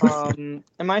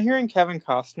 Am I hearing Kevin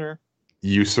Costner?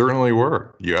 You certainly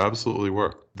were. You absolutely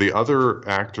were. The other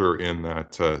actor in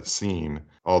that scene,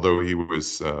 although he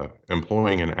was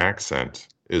employing an accent,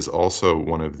 is also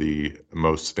one of the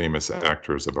most famous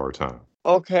actors of our time.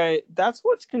 Okay, that's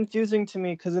what's confusing to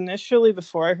me, because initially,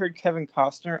 before I heard Kevin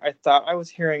Costner, I thought I was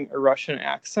hearing a Russian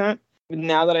accent.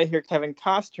 Now that I hear Kevin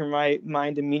Costner, my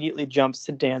mind immediately jumps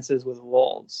to Dances with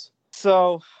Wolves.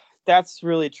 So that's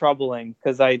really troubling,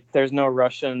 because there's no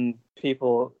Russian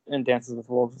people in Dances with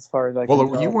Wolves as far as I can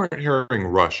tell. You weren't hearing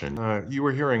Russian. You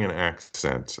were hearing an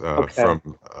accent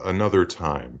from another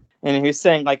time. And he was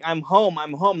saying, like, I'm home.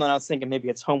 Then I was thinking maybe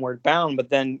it's Homeward Bound,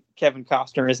 but then Kevin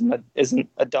Costner isn't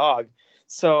a dog.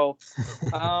 So,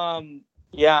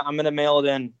 yeah, I'm going to mail it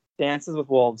in. Dances with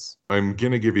Wolves. I'm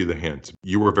going to give you the hint.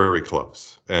 You were very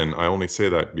close. And I only say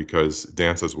that because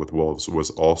Dances with Wolves was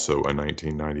also a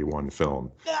 1991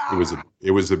 film.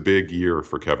 It was a big year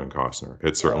for Kevin Costner.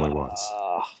 It certainly was.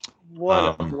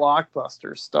 What a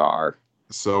blockbuster star.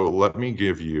 So let me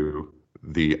give you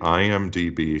the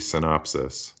IMDb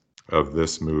synopsis of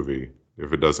this movie,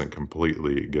 if it doesn't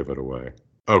completely give it away.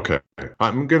 Okay.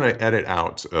 I'm going to edit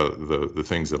out the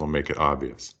things that'll make it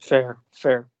obvious. Fair.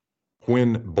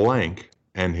 When Blank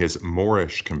and his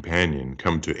Moorish companion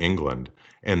come to England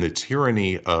and the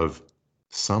tyranny of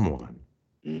someone,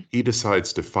 he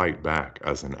decides to fight back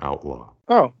as an outlaw.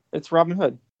 Oh, it's Robin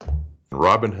Hood.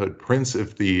 Robin Hood, Prince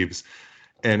of Thieves.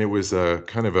 And it was a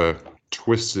kind of a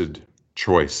twisted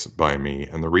choice by me.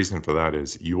 And the reason for that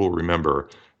is you will remember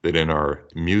that in our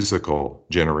musical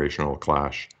generational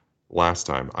clash last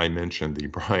time, I mentioned the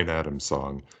Bryan Adams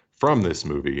song from this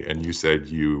movie, and you said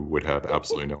you would have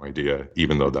absolutely no idea,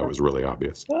 even though that was really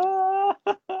obvious.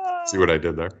 See what I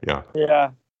did there? Yeah.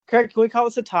 Yeah. Craig, can we call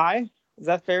this a tie? Is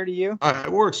that fair to you?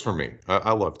 It works for me.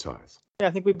 I love ties. Yeah, I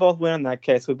think we both win in that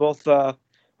case. We both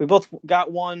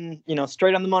got one,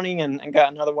 straight on the money, and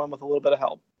got another one with a little bit of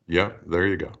help. Yeah, there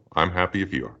you go. I'm happy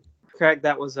if you are. Craig,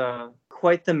 that was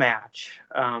quite the match.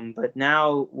 But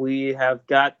now we have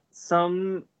got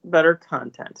some better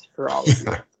content for all of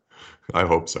you. I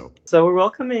hope so. So we're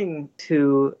welcoming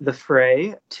to the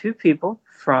fray two people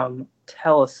from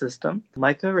Telesystem,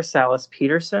 Micah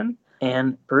Rosales-Peterson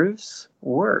and Bruce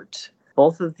Wirt.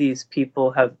 Both of these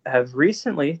people have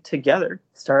recently together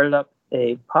started up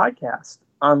a podcast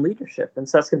on leadership. And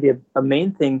so that's going to be a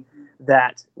main thing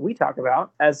that we talk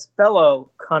about as fellow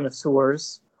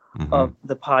connoisseurs of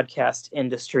the podcast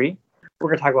industry. We're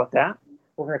going to talk about that.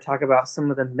 We're going to talk about some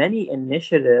of the many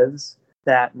initiatives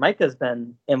that Micah's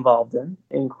been involved in,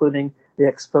 including the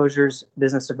Exposure's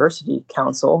Business Diversity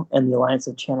Council and the Alliance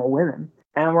of Channel Women.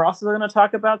 And we're also going to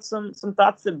talk about some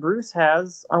thoughts that Bruce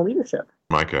has on leadership.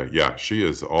 Micah, yeah, she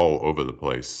is all over the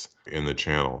place in the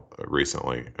channel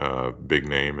recently. Big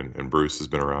name, and Bruce has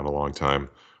been around a long time.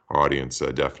 Our audience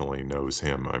definitely knows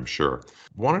him, I'm sure.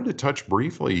 Wanted to touch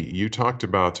briefly, you talked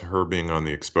about her being on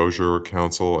the Exposure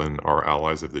Council and our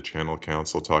allies of the Channel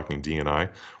Council talking D&I.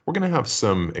 We're going to have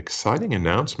some exciting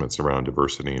announcements around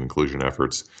diversity and inclusion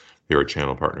efforts here at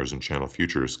Channel Partners and Channel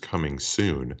Futures coming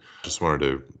soon. Just wanted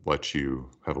to let you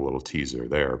have a little teaser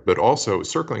there. But also,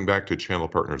 circling back to Channel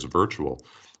Partners Virtual,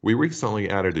 we recently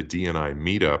added a D&I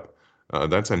meetup.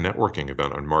 That's a networking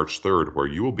event on March 3rd where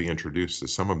you will be introduced to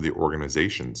some of the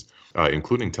organizations,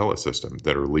 including Telesystem,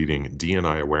 that are leading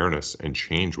D&I awareness and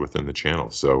change within the channel.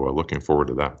 So looking forward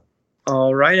to that.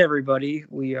 All right, everybody.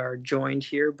 We are joined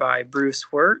here by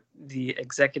Bruce Wirt, the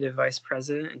Executive Vice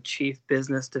President and Chief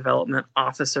Business Development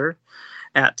Officer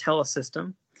at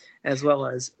Telesystem, as well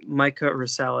as Micah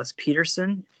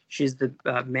Rosales-Peterson. She's the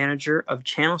manager of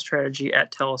channel strategy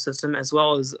at Telesystem, as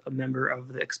well as a member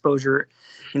of the Exposure,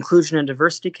 Inclusion, and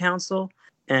Diversity Council,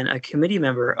 and a committee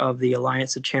member of the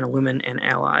Alliance of Channel Women and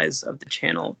Allies of the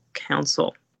Channel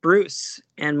Council. Bruce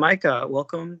and Micah,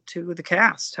 welcome to the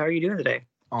cast. How are you doing today?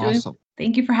 Awesome.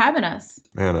 Thank you for having us.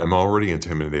 Man, I'm already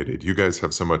intimidated. You guys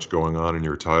have so much going on in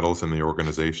your titles and the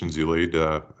organizations you lead.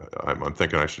 I'm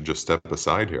thinking I should just step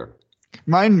aside here.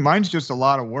 Mine's just a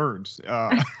lot of words.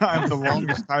 I have the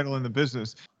longest title in the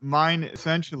business. Mine,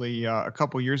 essentially, a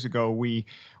couple years ago, we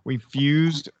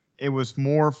fused. It was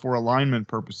more for alignment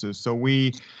purposes. So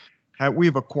we've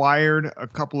acquired a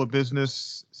couple of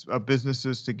businesses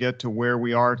to get to where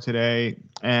we are today,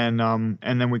 and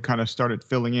then we kind of started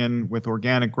filling in with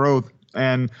organic growth.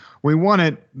 And we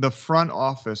wanted the front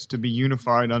office to be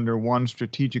unified under one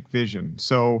strategic vision.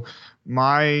 So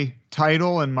my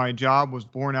title and my job was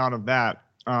born out of that.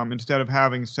 Instead of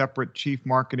having separate chief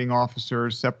marketing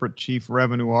officers, separate chief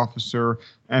revenue officer,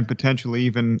 and potentially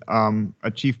even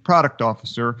a chief product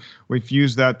officer, we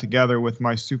fused that together with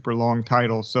my super long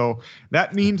title. So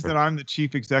that means that I'm the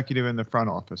chief executive in the front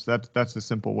office. That's the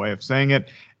simple way of saying it.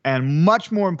 And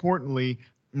much more importantly,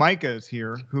 Micah is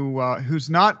here, who's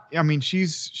not. I mean,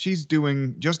 she's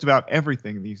doing just about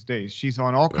everything these days. She's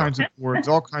on all kinds of boards,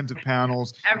 all kinds of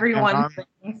panels. Everyone.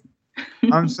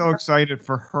 I'm so excited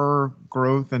for her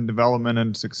growth and development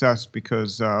and success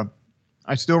because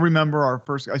I still remember our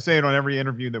first, I say it on every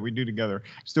interview that we do together,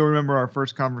 still remember our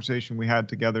first conversation we had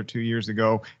together 2 years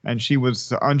ago, and she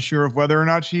was unsure of whether or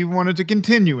not she wanted to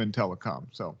continue in telecom.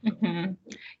 So,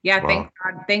 yeah, wow.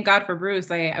 Thank God for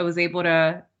Bruce. I was able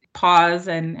to pause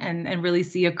and really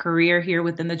see a career here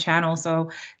within the channel. So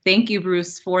thank you,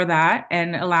 Bruce, for that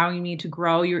and allowing me to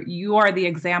grow. You are the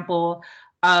example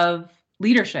of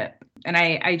leadership. And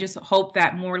I just hope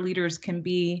that more leaders can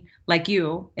be like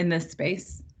you in this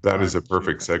space. That is a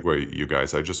perfect segue, you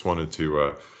guys. I just wanted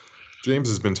to, James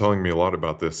has been telling me a lot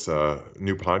about this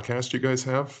new podcast you guys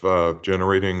have,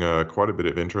 generating quite a bit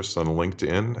of interest on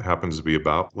LinkedIn. It happens to be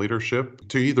about leadership.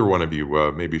 To either one of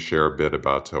you, maybe share a bit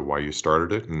about why you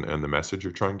started it and the message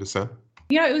you're trying to send.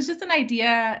 It was just an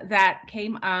idea that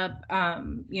came up.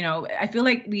 I feel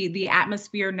like the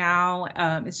atmosphere now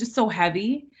is just so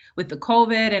heavy with the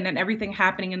COVID and everything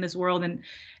happening in this world.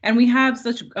 And we have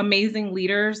such amazing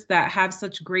leaders that have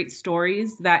such great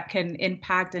stories that can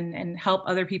impact and help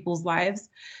other people's lives.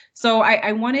 So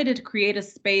I wanted to create a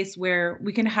space where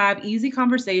we can have easy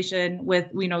conversation with,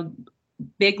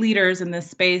 big leaders in this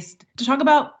space to talk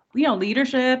about,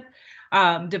 leadership,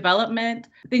 development,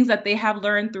 things that they have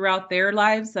learned throughout their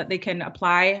lives that they can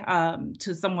apply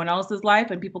to someone else's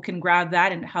life, and people can grab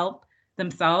that and help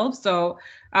themselves. So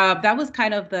that was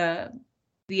kind of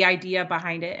the idea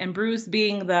behind it. And Bruce,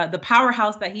 being the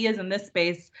powerhouse that he is in this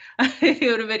space, it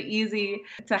would have been easy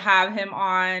to have him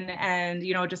on and,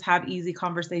 just have easy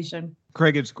conversation.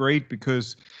 Craig, it's great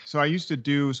because I used to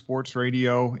do sports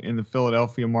radio in the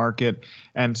Philadelphia market,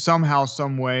 and somehow,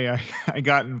 some way, I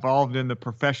got involved in the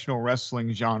professional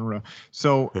wrestling genre.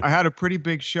 So I had a pretty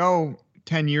big show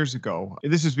 10 years ago.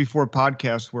 This is before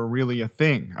podcasts were really a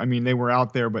thing. I mean, they were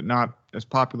out there, but not as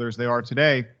popular as they are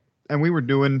today. And we were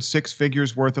doing 6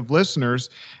 figures worth of listeners.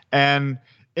 And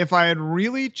if I had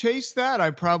really chased that,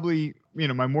 I probably,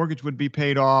 my mortgage would be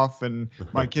paid off and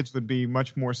my kids would be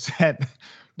much more set.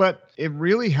 But it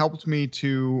really helped me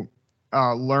to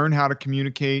learn how to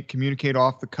communicate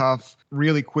off the cuff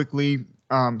really quickly,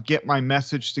 get my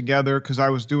message together because I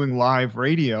was doing live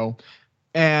radio.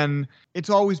 And it's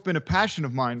always been a passion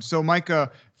of mine. So Micah,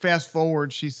 fast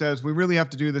forward, she says, we really have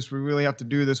to do this. We really have to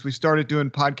do this. We started doing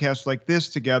podcasts like this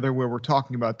together where we're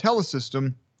talking about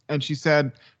Telesystem. And she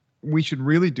said, we should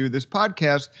really do this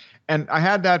podcast. And I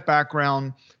had that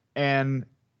background, and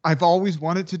I've always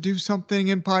wanted to do something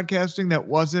in podcasting that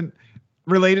wasn't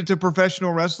related to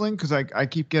professional wrestling because I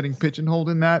keep getting pigeonholed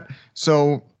in that.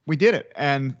 So we did it.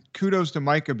 And kudos to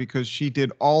Micah because she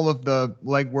did all of the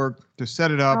legwork to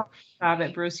set it up. Stop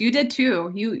it, Bruce. You did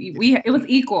too. It was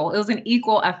equal. It was an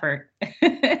equal effort.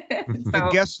 The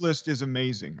guest list is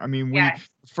amazing. I mean,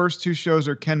 first 2 shows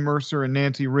are Ken Mercer and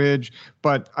Nancy Ridge,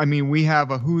 but I mean, we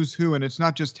have a who's who, and it's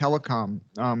not just telecom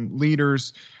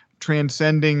leaders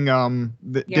transcending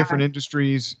the different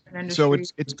industries. So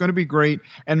it's going to be great.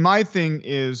 And my thing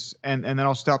is, and then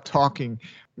I'll stop talking.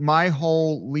 My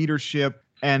whole leadership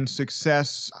and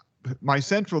success, my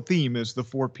central theme is the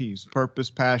 4 Ps: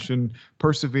 purpose, passion,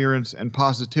 perseverance, and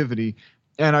positivity.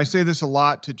 And I say this a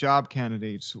lot to job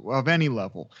candidates of any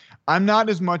level. I'm not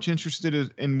as much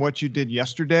interested in what you did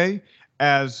yesterday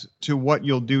as to what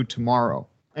you'll do tomorrow.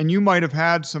 And you might have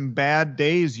had some bad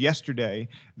days yesterday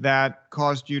that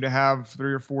caused you to have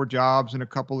 3 or 4 jobs in a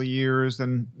couple of years,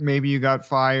 and maybe you got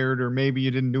fired or maybe you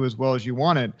didn't do as well as you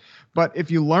wanted. But if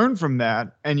you learn from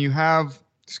that and you have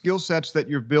skill sets that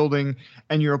you're building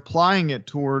and you're applying it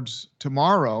towards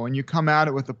tomorrow and you come at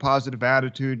it with a positive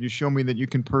attitude, you show me that you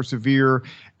can persevere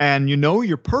and you know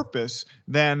your purpose,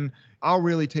 then I'll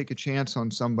really take a chance on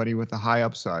somebody with a high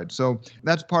upside. So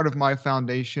that's part of my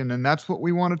foundation. And that's what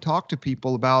we want to talk to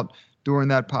people about during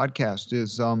that podcast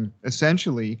is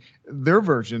essentially their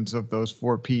versions of those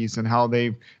 4 Ps and how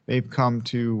they've come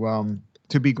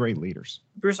to be great leaders.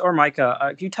 Bruce or Micah,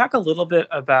 can you talk a little bit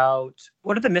about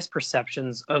what are the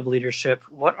misperceptions of leadership?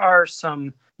 What are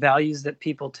some values that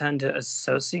people tend to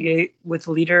associate with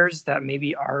leaders that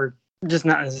maybe are just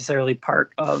not necessarily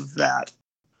part of that?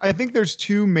 I think there's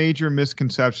two major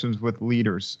misconceptions with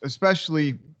leaders,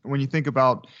 especially when you think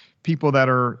about people that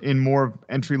are in more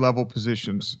entry-level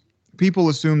positions. People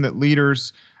assume that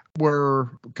leaders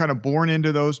were kind of born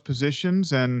into those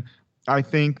positions, and I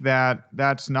think that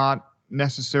that's not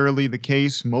necessarily the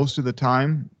case most of the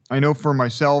time. I know for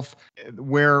myself,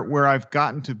 where I've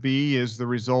gotten to be is the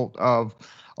result of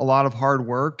a lot of hard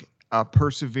work,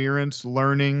 perseverance,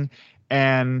 learning,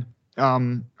 and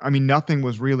nothing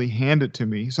was really handed to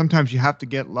me. Sometimes you have to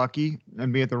get lucky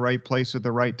and be at the right place at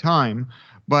the right time.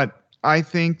 But I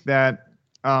think that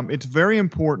it's very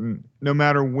important, no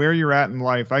matter where you're at in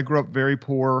life. I grew up very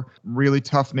poor, really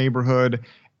tough neighborhood,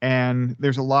 and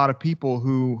there's a lot of people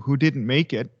who didn't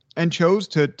make it and chose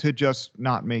to just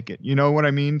not make it. You know what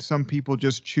I mean? Some people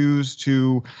just choose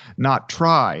to not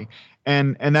try.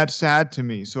 And that's sad to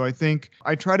me. So I think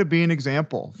I try to be an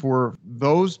example for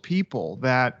those people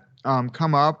that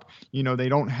come up, they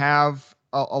don't have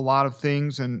a lot of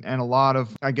things and a lot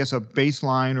of, I guess, a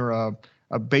baseline or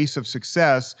a base of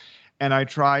success. And I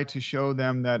try to show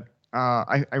them that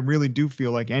I really do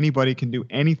feel like anybody can do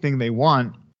anything they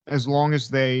want as long as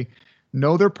they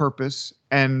know their purpose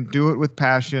and do it with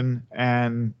passion,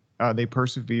 and they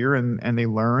persevere and they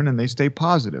learn and they stay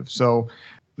positive. So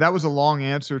that was a long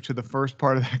answer to the first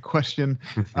part of that question.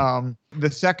 The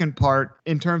second part,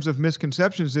 in terms of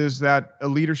misconceptions, is that a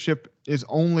leadership is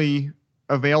only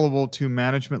available to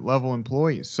management level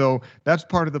employees. So that's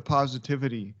part of the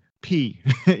positivity P,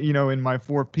 in my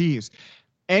 4 Ps.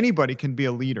 Anybody can be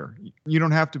a leader. You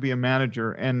don't have to be a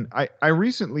manager. And I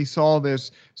recently saw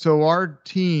this. So our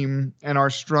team and our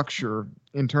structure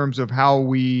in terms of how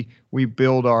we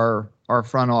build our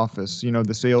front office,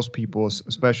 the salespeople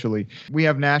especially. We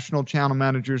have national channel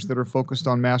managers that are focused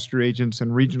on master agents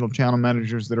and regional channel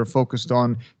managers that are focused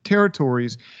on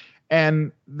territories.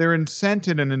 And they're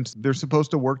incented and they're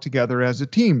supposed to work together as a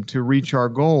team to reach our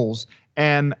goals.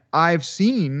 And I've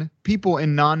seen people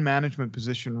in non-management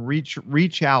position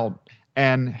reach out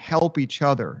and help each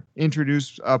other,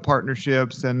 introduce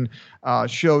partnerships and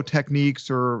show techniques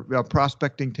or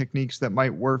prospecting techniques that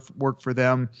might work for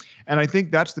them. And I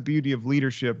think that's the beauty of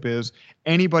leadership, is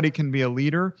anybody can be a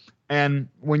leader. And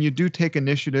when you do take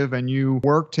initiative and you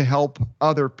work to help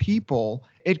other people,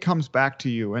 it comes back to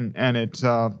you. And it's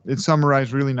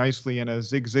summarized really nicely in a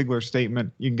Zig Ziglar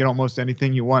statement. You can get almost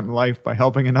anything you want in life by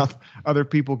helping enough other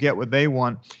people get what they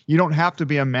want. You don't have to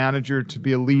be a manager to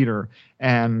be a leader.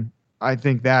 And I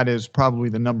think that is probably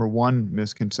the number one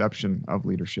misconception of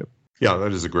leadership. Yeah,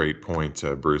 that is a great point,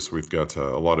 Bruce. We've got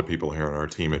a lot of people here on our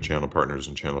team at Channel Partners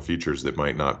and Channel Features that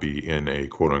might not be in a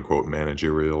quote-unquote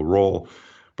managerial role,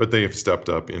 but they have stepped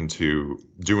up into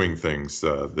doing things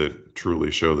that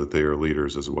truly show that they are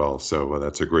leaders as well. So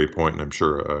that's a great point, and I'm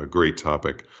sure a great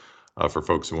topic for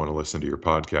folks who want to listen to your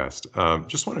podcast.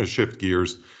 Just want to shift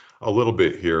gears a little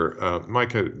bit here.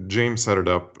 Micah, James set it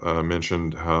up,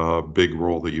 mentioned how big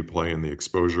role that you play in the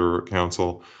Exposure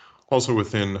Council. Also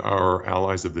within our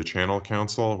Allies of the Channel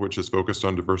Council, which is focused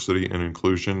on diversity and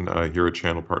inclusion here at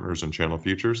Channel Partners and Channel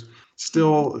Features.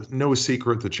 Still no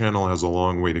secret the channel has a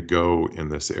long way to go in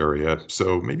this area.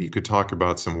 So maybe you could talk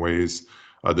about some ways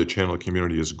the channel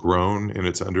community has grown in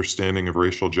its understanding of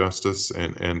racial justice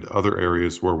and other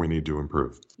areas where we need to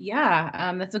improve.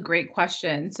 Yeah, that's a great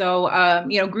question. So,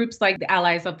 groups like the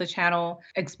Allies of the Channel,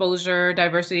 Exposure,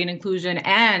 Diversity and Inclusion,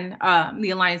 and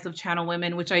the Alliance of Channel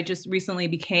Women, which I just recently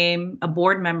became a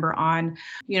board member on,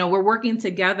 we're working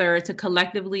together to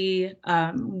collectively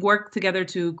work together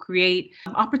to create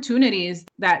opportunities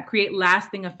that create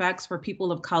lasting effects for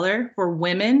people of color, for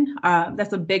women.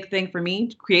 That's a big thing for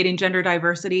me, creating gender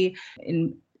diversity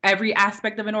in every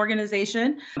aspect of an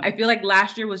organization. I feel like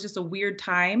last year was just a weird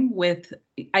time with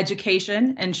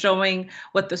education and showing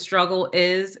what the struggle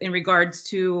is in regards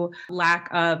to lack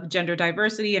of gender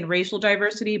diversity and racial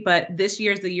diversity. But this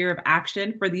year is the year of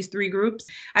action for these 3 groups.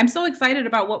 I'm so excited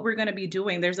about what we're going to be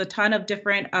doing. There's a ton of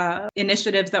different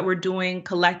initiatives that we're doing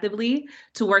collectively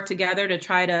to work together to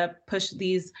try to push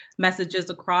these messages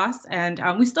across. And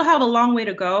we still have a long way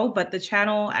to go, but the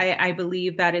channel, I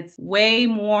believe that it's way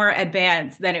more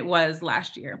advanced than it was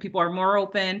last year. People are more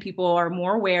open, people are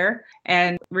more aware,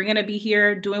 and we're going to be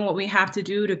here doing what we have to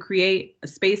do to create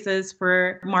spaces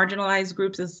for marginalized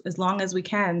groups as long as we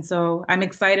can. So I'm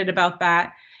excited about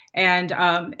that. And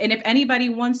if anybody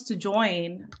wants to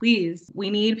join, please, we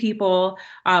need people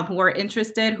who are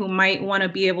interested, who might want to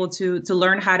be able to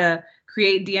learn how to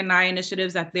create D&I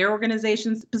initiatives at their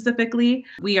organization specifically.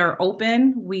 We are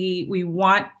open. We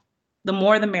want the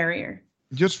more the merrier.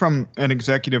 Just from an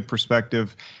executive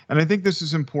perspective, and I think this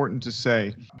is important to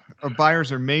say, our buyers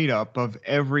are made up of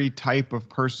every type of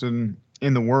person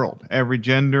in the world, every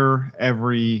gender,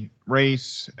 every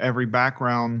race, every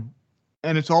background.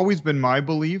 And it's always been my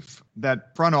belief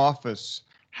that front office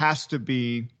has to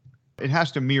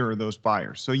mirror those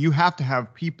buyers. So you have to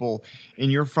have people in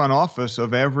your front office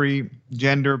of every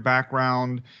gender,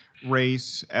 background,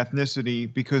 race,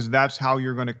 ethnicity, because that's how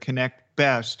you're going to connect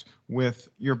best with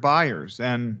your buyers.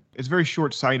 And it's very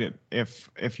short-sighted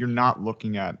if you're not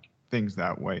looking at things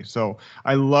that way. So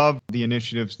I love the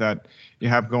initiatives that you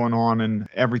have going on and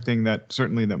everything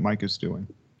that Mike is doing.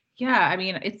 Yeah, I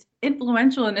mean, it's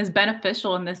influential and is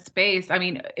beneficial in this space. I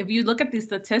mean, if you look at these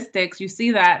statistics, you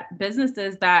see that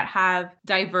businesses that have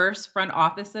diverse front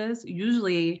offices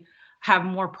usually have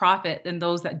more profit than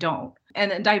those that don't.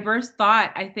 And diverse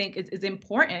thought, I think, is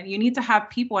important. You need to have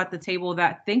people at the table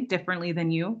that think differently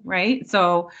than you, right?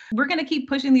 So we're going to keep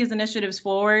pushing these initiatives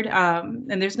forward.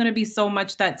 And there's going to be so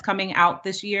much that's coming out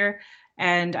this year.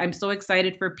 And I'm so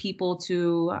excited for people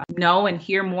to know and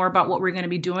hear more about what we're going to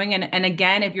be doing. And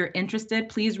again, if you're interested,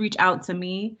 please reach out to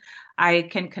me. I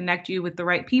can connect you with the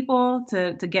right people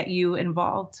to get you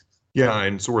involved. Yeah,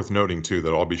 and it's worth noting, too,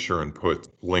 that I'll be sure and put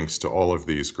links to all of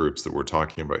these groups that we're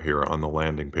talking about here on the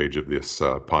landing page of this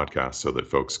podcast so that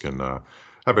folks can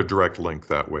have a direct link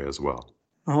that way as well.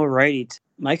 All righty.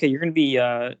 Micah, you're going to be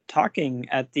talking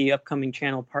at the upcoming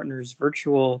Channel Partners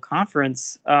virtual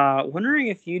conference. Wondering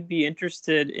if you'd be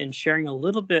interested in sharing a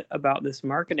little bit about this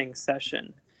marketing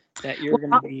session that you're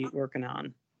going to be working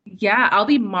on. Yeah, I'll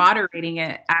be moderating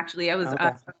it. Actually, I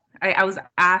was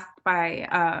asked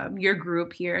by your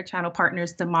group here, Channel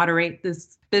Partners, to moderate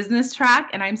this business track.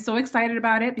 And I'm so excited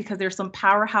about it because there's some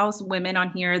powerhouse women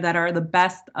on here that are the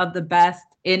best of the best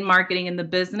in marketing in the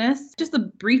business. Just a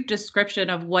brief description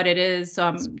of what it is.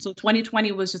 So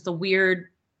 2020 was just a weird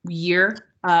year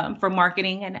for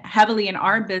marketing, and heavily in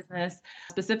our business,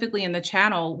 specifically in the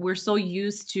channel, we're so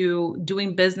used to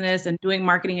doing business and doing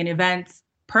marketing and events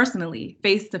personally,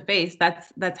 face to face.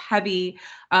 That's heavy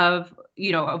of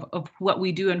what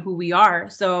we do and who we are.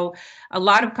 So a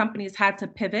lot of companies had to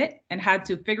pivot and had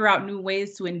to figure out new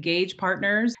ways to engage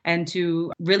partners and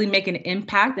to really make an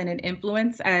impact and an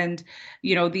influence. And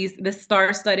this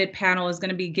star-studded panel is going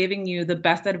to be giving you the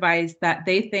best advice that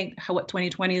they think what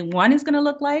 2021 is going to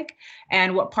look like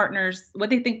and what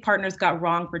they think partners got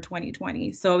wrong for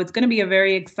 2020. So it's going to be a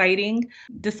very exciting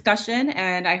discussion,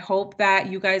 and I hope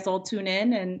that you guys all tune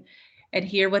in and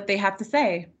hear what they have to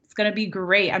say. It's going to be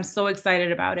great. I'm so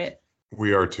excited about it.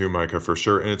 We are too, Micah, for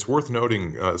sure. And it's worth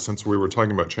noting, since we were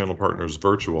talking about Channel Partners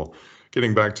Virtual,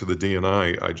 getting back to the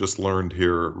D&I, I just learned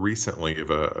here recently of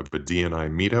a D&I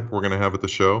meetup we're going to have at the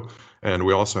show. And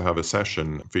we also have a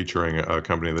session featuring a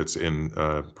company that's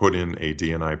put in a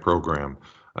D&I program.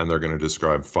 And they're going to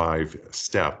describe 5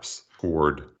 steps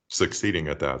toward succeeding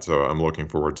at that. So I'm looking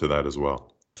forward to that as well.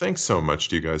 Thanks so much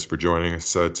to you guys for joining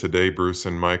us today, Bruce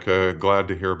and Micah. Glad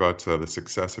to hear about the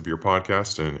success of your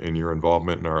podcast and your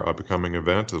involvement in our upcoming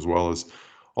event, as well as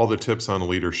all the tips on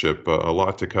leadership. A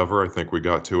lot to cover. I think we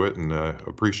got to it, and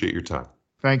appreciate your time.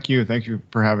 Thank you. Thank you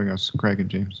for having us, Craig and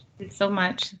James. Thanks so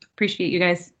much. Appreciate you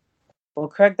guys. Well,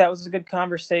 Craig, that was a good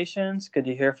conversation. It's good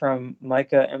to hear from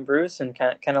Micah and Bruce and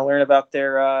kind of learn about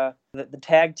their the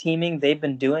tag teaming they've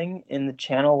been doing in the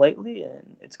channel lately,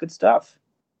 and it's good stuff.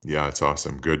 Yeah, it's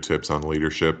awesome. Good tips on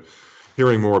leadership.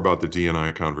 Hearing more about the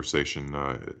D&I conversation,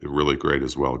 really great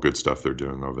as well. Good stuff they're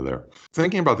doing over there.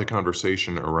 Thinking about the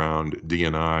conversation around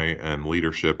D&I and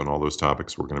leadership and all those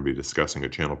topics we're going to be discussing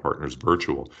at Channel Partners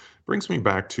Virtual brings me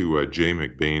back to Jay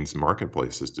McBain's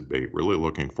Marketplaces debate. Really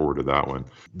looking forward to that one.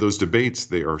 Those debates,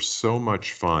 they are so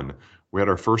much fun. We had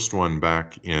our first one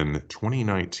back in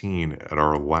 2019 at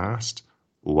our last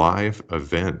live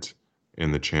event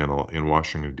in the channel in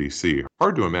Washington, D.C.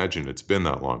 Hard to imagine it's been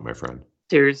that long, my friend.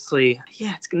 Seriously,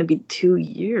 yeah, it's going to be 2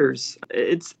 years.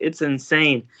 It's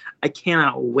insane. I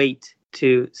cannot wait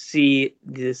to see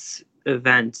this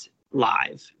event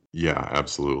live. Yeah,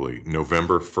 absolutely.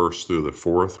 November 1st through the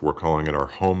 4th, we're calling it our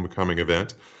homecoming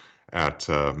event at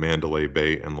Mandalay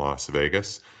Bay in Las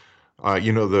Vegas.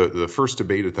 The first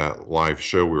debate at that live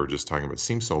show we were just talking about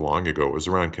seems so long ago. It was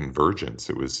around convergence.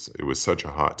 It was such a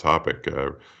hot topic.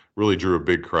 Really drew a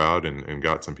big crowd and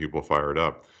got some people fired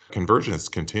up. Convergence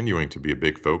continuing to be a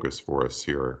big focus for us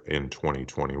here in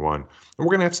 2021. And we're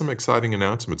going to have some exciting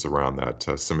announcements around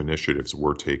that, some initiatives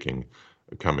we're taking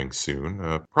coming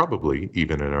soon, probably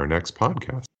even in our next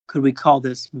podcast. Could we call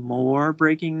this more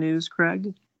breaking news,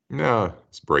 Craig? No,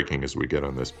 it's breaking as we get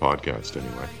on this podcast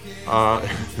anyway.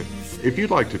 If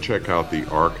you'd like to check out the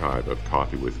archive of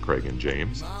Coffee with Craig and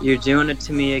James. You're doing it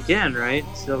to me again, right?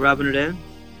 Still rubbing it in?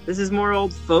 This is more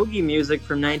old fogey music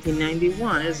from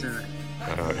 1991, isn't it?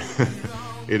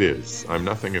 It is. I'm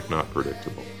nothing if not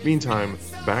predictable. Meantime,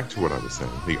 back to what I was saying,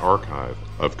 the archive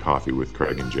of Coffee with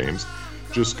Craig and James.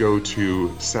 Just go to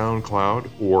SoundCloud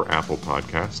or Apple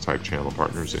Podcasts, type Channel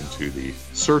Partners into the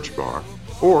search bar,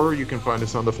 or you can find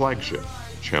us on the flagship,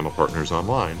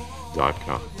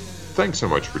 channelpartnersonline.com. Thanks so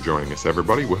much for joining us,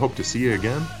 everybody. We hope to see you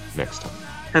again next time.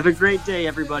 Have a great day,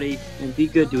 everybody, and be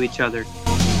good to each other.